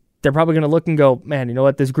 they're probably going to look and go, man, you know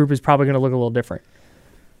what? This group is probably going to look a little different.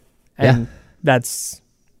 And that's,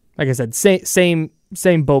 like I said, same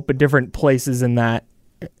boat, but different places in that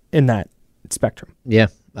spectrum. Yeah,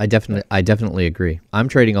 I definitely agree. I'm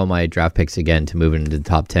trading all my draft picks again to move into the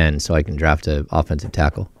top 10 so I can draft an offensive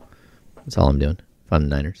tackle. That's all I'm doing. Fun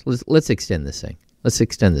the Niners. Let's extend this thing. Let's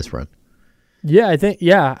extend this run. Yeah, I think.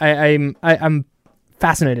 Yeah, I'm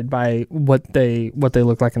fascinated by what they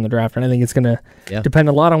look like in the draft, and I think it's going to depend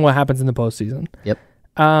a lot on what happens in the postseason. Yep.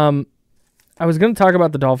 I was going to talk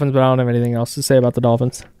about the Dolphins, but I don't have anything else to say about the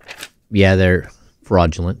Dolphins. Yeah, they're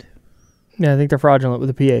fraudulent. Yeah, I think they're fraudulent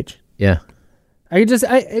with a PH. Yeah. With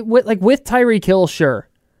Tyreek Hill, sure.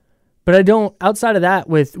 But I don't, outside of that,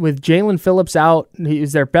 with Jalen Phillips out,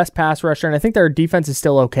 he's their best pass rusher, and I think their defense is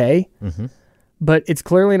still okay. Mm-hmm. But it's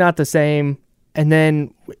clearly not the same. And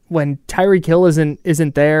then when Tyreek Hill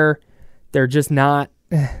isn't there, they're just not,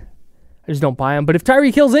 I just don't buy him. But if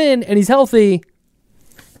Tyreek Hill's in and he's healthy,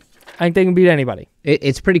 I think they can beat anybody.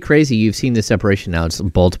 It's pretty crazy. You've seen the separation now. It's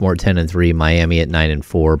Baltimore 10-3, Miami at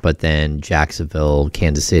 9-4, but then Jacksonville,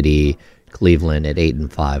 Kansas City, Cleveland at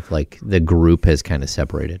 8-5. Like the group has kind of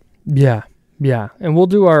separated. Yeah. And we'll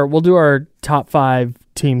do our top 5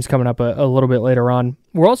 teams coming up a little bit later on.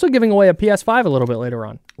 We're also giving away a PS5 a little bit later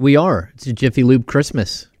on. We are. It's a Jiffy Lube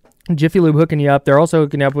Christmas. Jiffy Lube hooking you up. They're also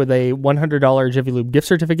hooking you up with a $100 Jiffy Lube gift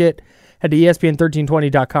certificate. Head to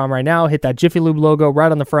ESPN1320.com right now. Hit that Jiffy Lube logo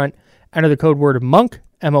right on the front. Enter the code word Monk,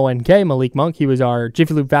 M-O-N-K, Malik Monk. He was our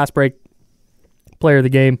Jiffy Lube Fast Break player of the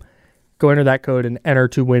game. Go enter that code and enter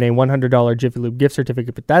to win a $100 Jiffy Lube gift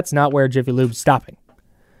certificate. But that's not where Jiffy Lube's stopping.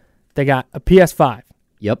 They got a PS5.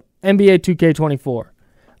 Yep. NBA 2K24.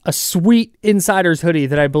 A sweet Insiders hoodie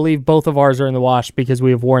that I believe both of ours are in the wash because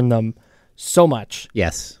we have worn them so much.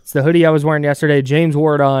 Yes. It's the hoodie I was wearing yesterday. James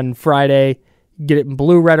wore it on Friday. Get it in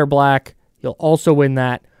blue, red, or black. You'll also win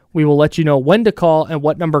that. We will let you know when to call and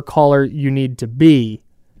what number caller you need to be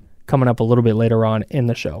coming up a little bit later on in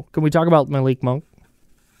the show. Can we talk about Malik Monk?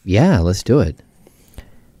 Yeah, let's do it.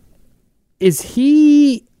 Is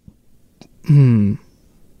he...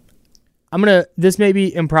 this may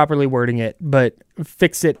be improperly wording it, but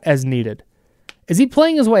fix it as needed. Is he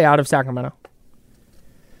playing his way out of Sacramento?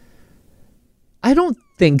 I don't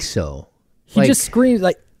think so. He just screams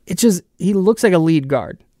he looks like a lead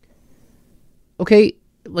guard. Okay,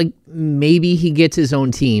 like maybe he gets his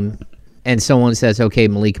own team and someone says, okay,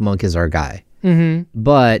 Malik Monk is our guy. Mm-hmm.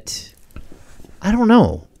 But I don't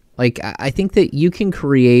know. Like, I think that you can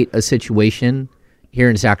create a situation here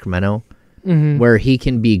in Sacramento where he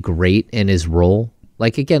can be great in his role.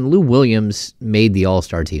 Like, again, Lou Williams made the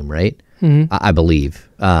All-Star team, right? Mm-hmm. I believe.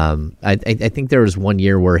 I think there was one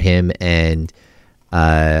year where him and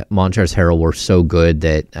Montrezl Harrell were so good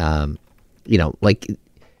that,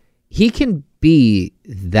 he can be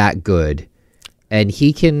that good, and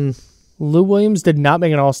he can... Lou Williams did not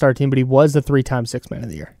make an All-Star team, but he was the 3-time Sixth Man of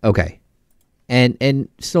the Year. Okay. And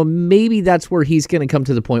so maybe that's where he's going to come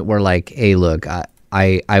to the point where, like, hey, look,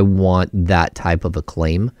 I want that type of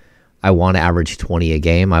acclaim. I want to average 20 a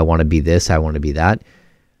game. I want to be this. I want to be that.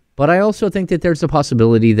 But I also think that there's a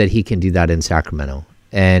possibility that he can do that in Sacramento.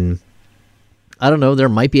 And I don't know. There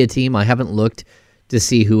might be a team. I haven't looked to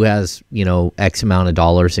see who has, X amount of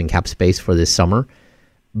dollars in cap space for this summer.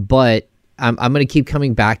 But I'm going to keep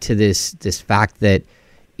coming back to this fact that,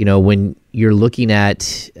 when you're looking at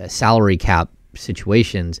salary cap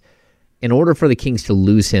situations, in order for the Kings to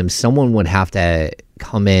lose him, someone would have to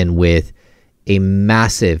come in with a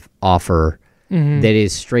massive offer that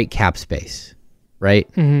is straight cap space, right?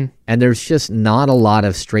 Mm-hmm. And there's just not a lot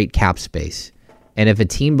of straight cap space. And if a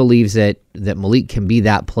team believes that Malik can be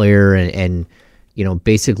that player and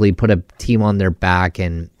basically put a team on their back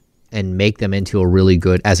and make them into a really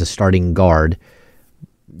good as a starting guard,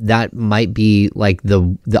 that might be like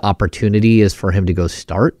the opportunity is for him to go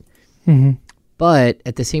start. Mm-hmm. But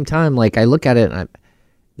at the same time, like I look at it,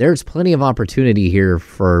 there's plenty of opportunity here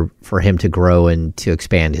for him to grow and to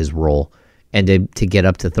expand his role and to get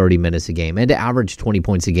up to 30 minutes a game and to average 20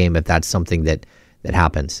 points a game if that's something that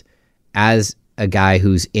happens. As a guy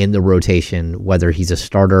who's in the rotation, whether he's a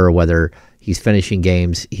starter or whether he's finishing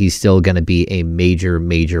games, he's still going to be a major,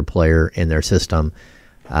 major player in their system.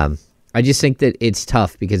 I just think that it's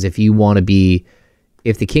tough because if the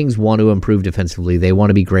Kings want to improve defensively, they want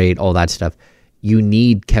to be great, all that stuff, you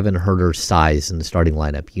need Kevin Huerter's size in the starting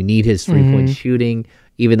lineup. You need his three-point shooting,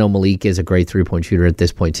 even though Malik is a great three-point shooter at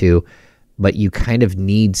this point too. But you kind of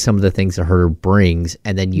need some of the things that Huerter brings,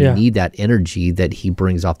 and then you need that energy that he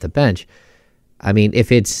brings off the bench. I mean,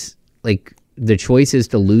 if it's like the choice is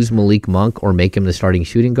to lose Malik Monk or make him the starting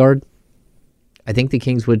shooting guard, I think the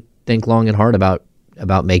Kings would think long and hard about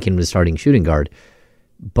making him the starting shooting guard.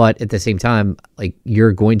 But at the same time, like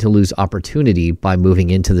you're going to lose opportunity by moving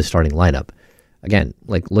into the starting lineup. Again,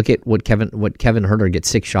 like look at what Kevin Huerter gets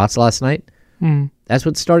 6 shots last night. That's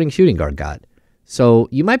what starting shooting guard got. So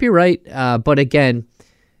you might be right, but again,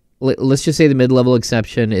 let's just say the mid-level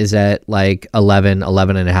exception is at like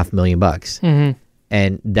 $11.5 million,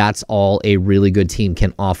 and that's all a really good team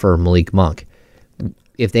can offer Malik Monk.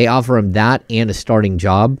 If they offer him that and a starting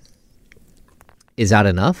job, is that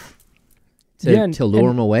enough? to lure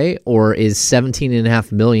him away, or is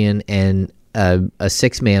 $17.5 million and a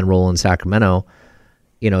six-man role in Sacramento,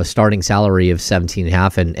 starting salary of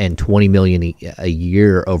 17.5 and $20 million a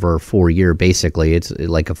year over a 4-year, basically it's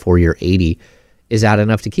like a 4-year 80. Is that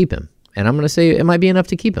enough to keep him? And I'm going to say it might be enough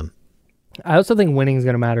to keep him. I also think winning is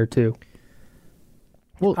going to matter too.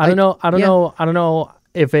 Well, I don't know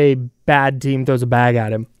if a bad team throws a bag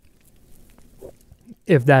at him,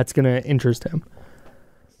 if that's going to interest him.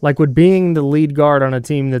 Like, would being the lead guard on a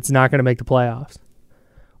team that's not going to make the playoffs,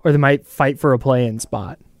 or they might fight for a play-in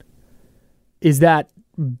spot, is that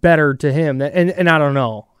better to him? And I don't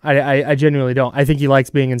know. I genuinely don't. I think he likes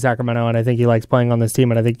being in Sacramento, and I think he likes playing on this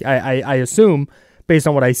team, and I think I assume, based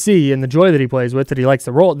on what I see and the joy that he plays with, that he likes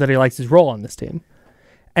his role on this team.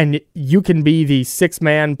 And you can be the sixth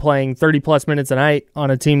man playing 30-plus minutes a night on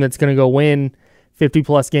a team that's going to go win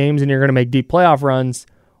 50-plus games, and you're going to make deep playoff runs,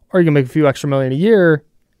 or you can make a few extra million a year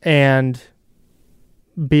and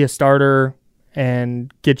be a starter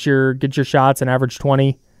and get your shots and average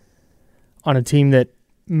 20 on a team that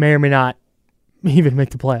may or may not even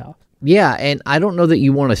make the playoffs. Yeah, and I don't know that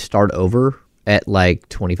you want to start over at like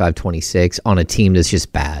 25, 26 on a team that's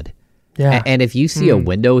just bad. Yeah. And if you see a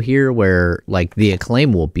window here where like the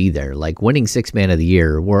acclaim will be there, like winning sixth man of the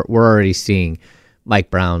year, we're already seeing Mike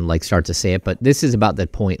Brown like start to say it, but this is about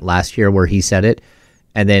that point last year where he said it,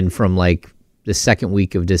 and then from like the second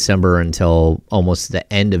week of December until almost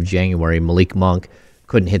the end of January, Malik Monk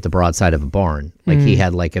couldn't hit the broadside of a barn. Like he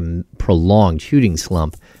had like a prolonged shooting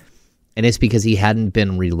slump, and it's because he hadn't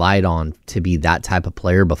been relied on to be that type of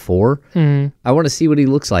player before. I want to see what he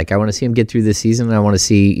looks like. I want to see him get through this season, and I want to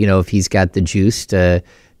see, if he's got the juice to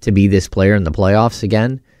be this player in the playoffs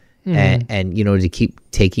again. And to keep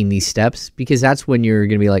taking these steps, because that's when you're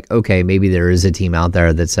going to be like, okay, maybe there is a team out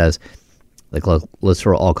there that says, like, look, let's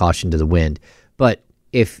throw all caution to the wind. But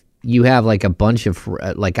if you have like a bunch of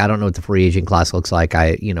I don't know what the free agent class looks like.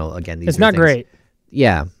 Again, these it's are not things, great.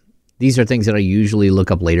 Yeah, these are things that I usually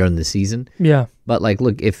look up later in the season. Yeah, but like,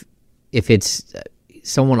 look, if it's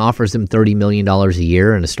someone offers him $30 million a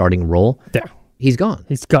year in a starting role, yeah, he's gone.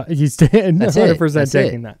 He's 100%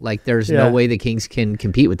 taking that. Like, there's no way the Kings can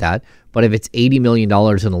compete with that. But if it's $80 million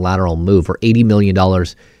in a lateral move, or $80 million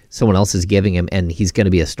someone else is giving him, and he's going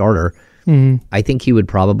to be a starter, I think he would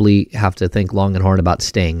probably have to think long and hard about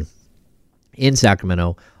staying in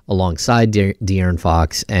Sacramento alongside De'Aaron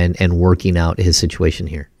Fox and working out his situation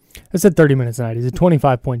here. I said 30 minutes a night. He's at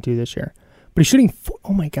 25.2 this year. But he's shooting,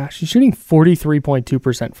 oh my gosh, he's shooting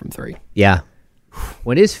 43.2% from three. Yeah.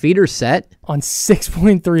 When his feet are set. On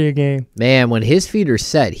 6.3 a game. Man, when his feet are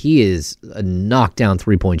set, he is a knockdown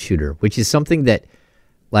three-point shooter, which is something that,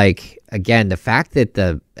 like, again, the fact that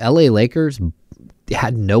the LA Lakers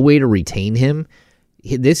had no way to retain him,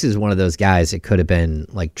 this is one of those guys that could have been,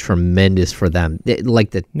 like, tremendous for them.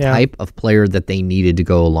 Like, the type of player that they needed to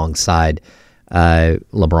go alongside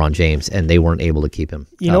LeBron James, and they weren't able to keep him.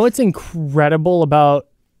 You know what's incredible about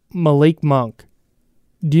Malik Monk?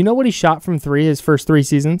 Do you know what he shot from three his first 3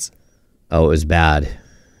 seasons? Oh, it was bad.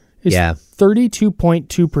 It's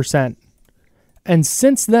 32.2%. And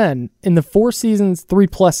since then, in the 4 seasons,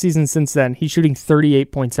 3+ seasons since then, he's shooting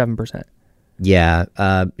 38.7%. Yeah,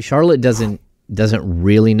 Charlotte doesn't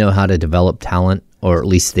really know how to develop talent, or at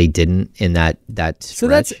least they didn't in that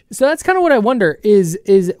stretch. So that's kind of what I wonder is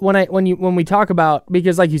when we talk about,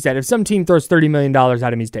 because like you said, if some team throws $30 million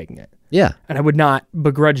at him, he's taking it. Yeah, and I would not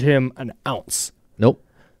begrudge him an ounce. Nope.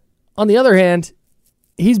 On the other hand,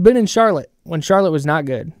 he's been in Charlotte when Charlotte was not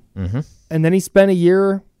good, and then he spent a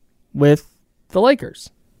year with the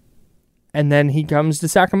Lakers, and then he comes to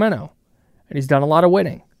Sacramento, and he's done a lot of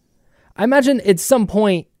winning. I imagine at some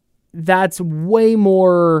point that's way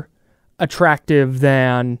more attractive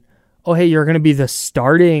than, oh, hey, you're going to be the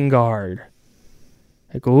starting guard.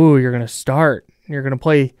 Like, oh, you're going to start. You're going to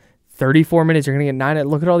play 34 minutes. You're going to get 9.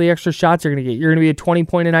 Look at all the extra shots you're going to get. You're going to be a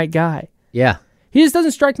 20-point-a-night guy. Yeah. He just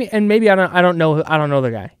doesn't strike me, and maybe I don't know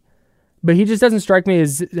the guy, but he just doesn't strike me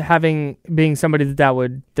as being somebody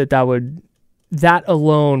that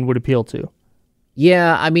alone would appeal to.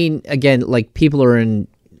 Yeah, I mean, again, like, people are in,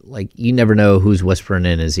 like, you never know who's whispering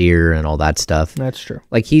in his ear and all that stuff. That's true.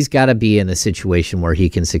 Like, he's got to be in a situation where he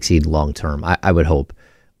can succeed long term. I would hope.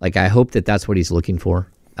 Like, I hope that that's what he's looking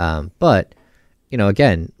for. But,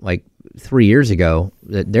 again, like 3 years ago,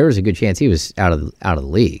 there was a good chance he was out of the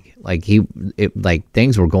league. Like,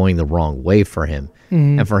 things were going the wrong way for him,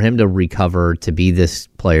 and for him to recover, to be this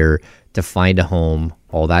player, to find a home,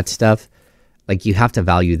 all that stuff. Like, you have to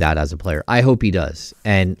value that as a player. I hope he does.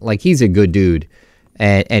 And, like, he's a good dude.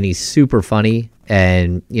 And he's super funny.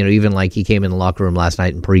 And, even like he came in the locker room last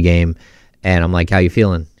night in pregame, and I'm like, how you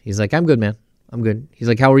feeling? He's like, I'm good, man. I'm good. He's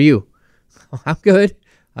like, how are you? I'm good.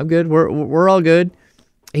 We're all good.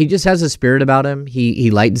 He just has a spirit about him. He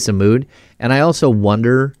lightens the mood. And I also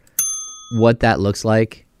wonder what that looks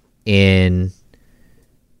like in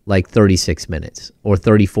like 36 minutes or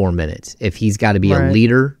 34 minutes. If he's got to be a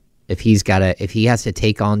leader, if he has to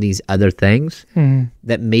take on these other things,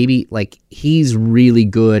 that maybe like he's really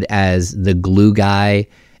good as the glue guy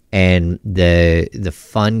and the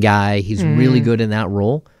fun guy. He's really good in that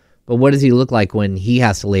role. But what does he look like when he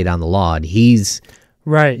has to lay down the law and he's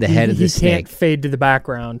the head of the snake? He can't fade to the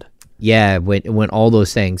background. Yeah, when all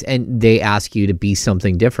those things, and they ask you to be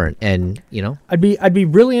something different, and I'd be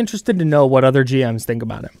really interested to know what other GMs think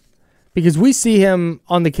about him, because we see him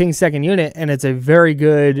on the Kings second unit, and it's a very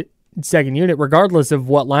good second unit, regardless of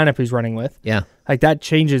what lineup he's running with. Yeah, like that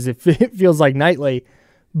changes. It feels like nightly,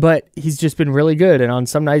 but he's just been really good. And on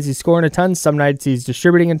some nights he's scoring a ton, some nights he's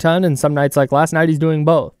distributing a ton, and some nights like last night he's doing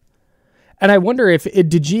both. And I wonder did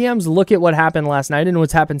GMs look at what happened last night and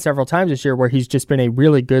what's happened several times this year where he's just been a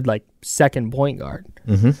really good like second point guard.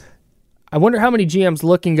 Mm-hmm. I wonder how many GMs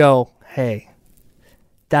look and go, hey,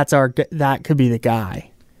 that could be the guy.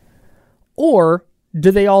 Or do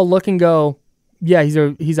they all look and go, yeah,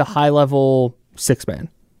 he's a high level six man.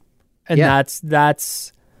 And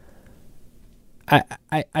that's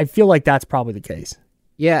I feel like that's probably the case.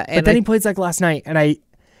 Yeah. But then he plays like last night, and I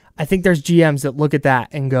think there's GMs that look at that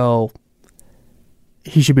and go,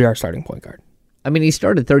 he should be our starting point guard. I mean, he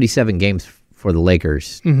started 37 games for the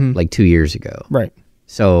Lakers like 2 years ago. Right.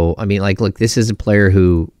 So, I mean, like, look, this is a player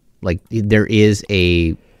who, like, there is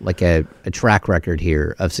a track record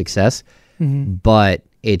here of success, but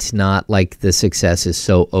it's not like the success is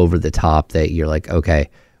so over the top that you're like, okay,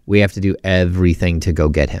 we have to do everything to go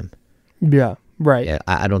get him. Yeah, right. Yeah,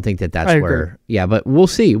 I don't think that's where. Yeah, but we'll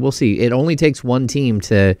see. It only takes one team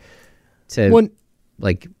to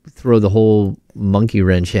like throw the whole monkey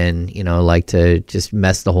wrench in, like to just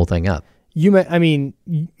mess the whole thing up.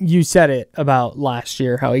 You said it about last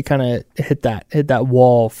year, how he kind of hit that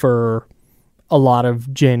wall for a lot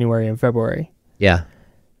of January and February. Yeah.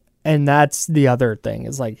 And that's the other thing,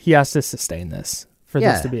 is like he has to sustain this for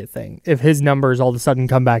this to be a thing. If his numbers all of a sudden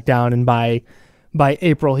come back down and by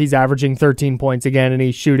April he's averaging 13 points again and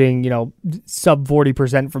he's shooting, sub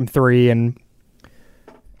 40% from three, and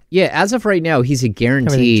yeah, as of right now, he's a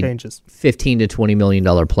guaranteed $15 to $20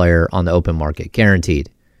 million player on the open market. Guaranteed.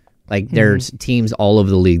 Like, there's teams all over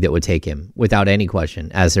the league that would take him without any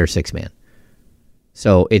question as their sixth man.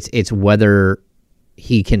 So it's whether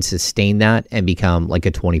he can sustain that and become like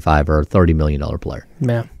a $25 or $30 million player.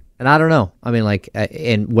 Yeah. And I don't know. I mean, like,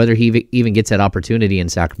 and whether he even gets that opportunity in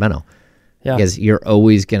Sacramento. Yeah. Because you're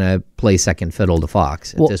always going to play second fiddle to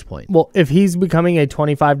Fox at this point. Well, if he's becoming a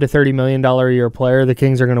 $25 to $30 million a year player, the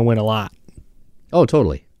Kings are going to win a lot. Oh,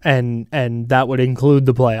 totally. And that would include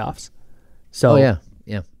the playoffs. So,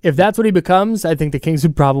 yeah. If that's what he becomes, I think the Kings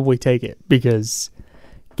would probably take it, because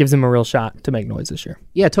it gives him a real shot to make noise this year.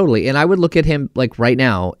 Yeah, totally. And I would look at him like right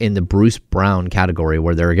now in the Bruce Brown category,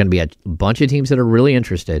 where there are going to be a bunch of teams that are really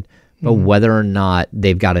interested, but whether or not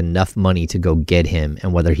they've got enough money to go get him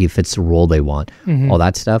and whether he fits the role they want, all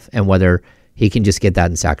that stuff, and whether he can just get that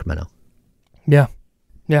in Sacramento. Yeah.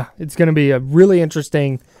 Yeah. It's going to be a really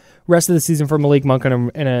interesting rest of the season for Malik Monk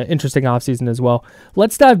and an interesting offseason as well.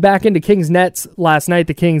 Let's dive back into Kings-Nets last night.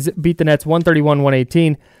 The Kings beat the Nets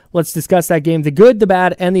 131-118. Let's discuss that game, the good, the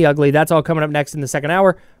bad, and the ugly. That's all coming up next in the second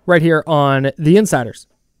hour right here on The Insiders,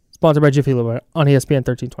 sponsored by Jiffy Lube on ESPN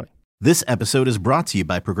 1320. This episode is brought to you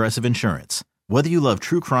by Progressive Insurance. Whether you love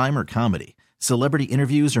true crime or comedy, celebrity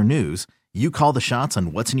interviews or news, you call the shots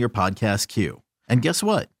on what's in your podcast queue. And guess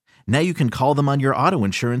what? Now you can call them on your auto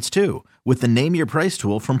insurance too, with the Name Your Price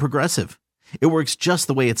tool from Progressive. It works just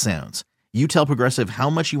the way it sounds. You tell Progressive how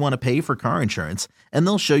much you want to pay for car insurance, and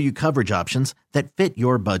they'll show you coverage options that fit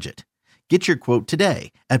your budget. Get your quote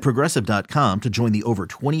today at Progressive.com to join the over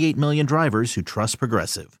 28 million drivers who trust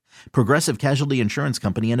Progressive. Progressive Casualty Insurance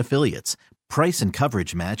Company and Affiliates. Price and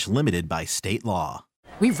coverage match limited by state law.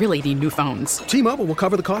 We really need new phones. T-Mobile will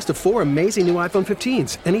cover the cost of 4 amazing new iPhone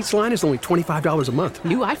 15s, and each line is only $25 a month.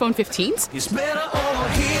 New iPhone 15s? It's better over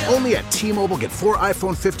here. Only at T-Mobile, get 4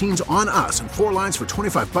 iPhone 15s on us and 4 lines for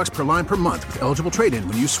 $25 per line per month with eligible trade-in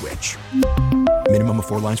when you switch. Minimum of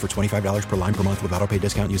 4 lines for $25 per line per month with autopay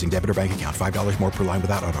discount using debit or bank account. $5 more per line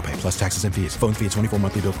without autopay, plus taxes and fees. Phone fee at 24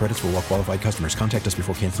 monthly bill credits for well-qualified customers. Contact us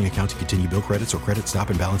before canceling account to continue bill credits or credit stop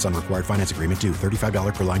and balance on required finance agreement due.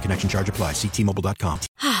 $35 per line connection charge applies. See T-Mobile.com.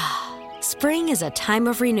 Spring is a time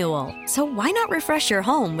of renewal, so why not refresh your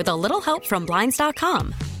home with a little help from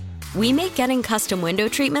Blinds.com? We make getting custom window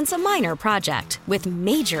treatments a minor project with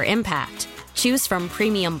major impact. Choose from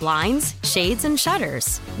premium blinds, shades, and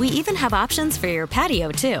shutters. We even have options for your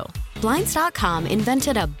patio, too. Blinds.com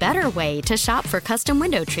invented a better way to shop for custom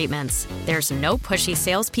window treatments. There's no pushy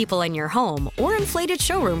salespeople in your home or inflated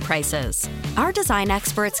showroom prices. Our design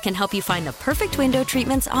experts can help you find the perfect window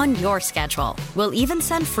treatments on your schedule. We'll even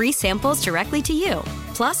send free samples directly to you.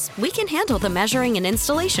 Plus, we can handle the measuring and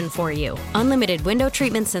installation for you. Unlimited window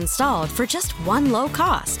treatments installed for just one low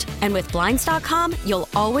cost. And with Blinds.com, you'll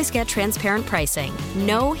always get transparent pricing.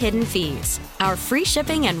 No hidden fees. Our free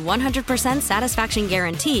shipping and 100% satisfaction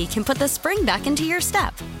guarantee can put the spring back into your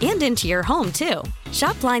step and into your home, too.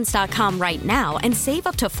 Shop Blinds.com right now and save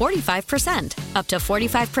up to 45%. Up to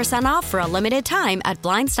 45% off for a limited time at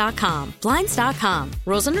Blinds.com. Blinds.com.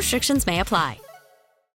 Rules and restrictions may apply.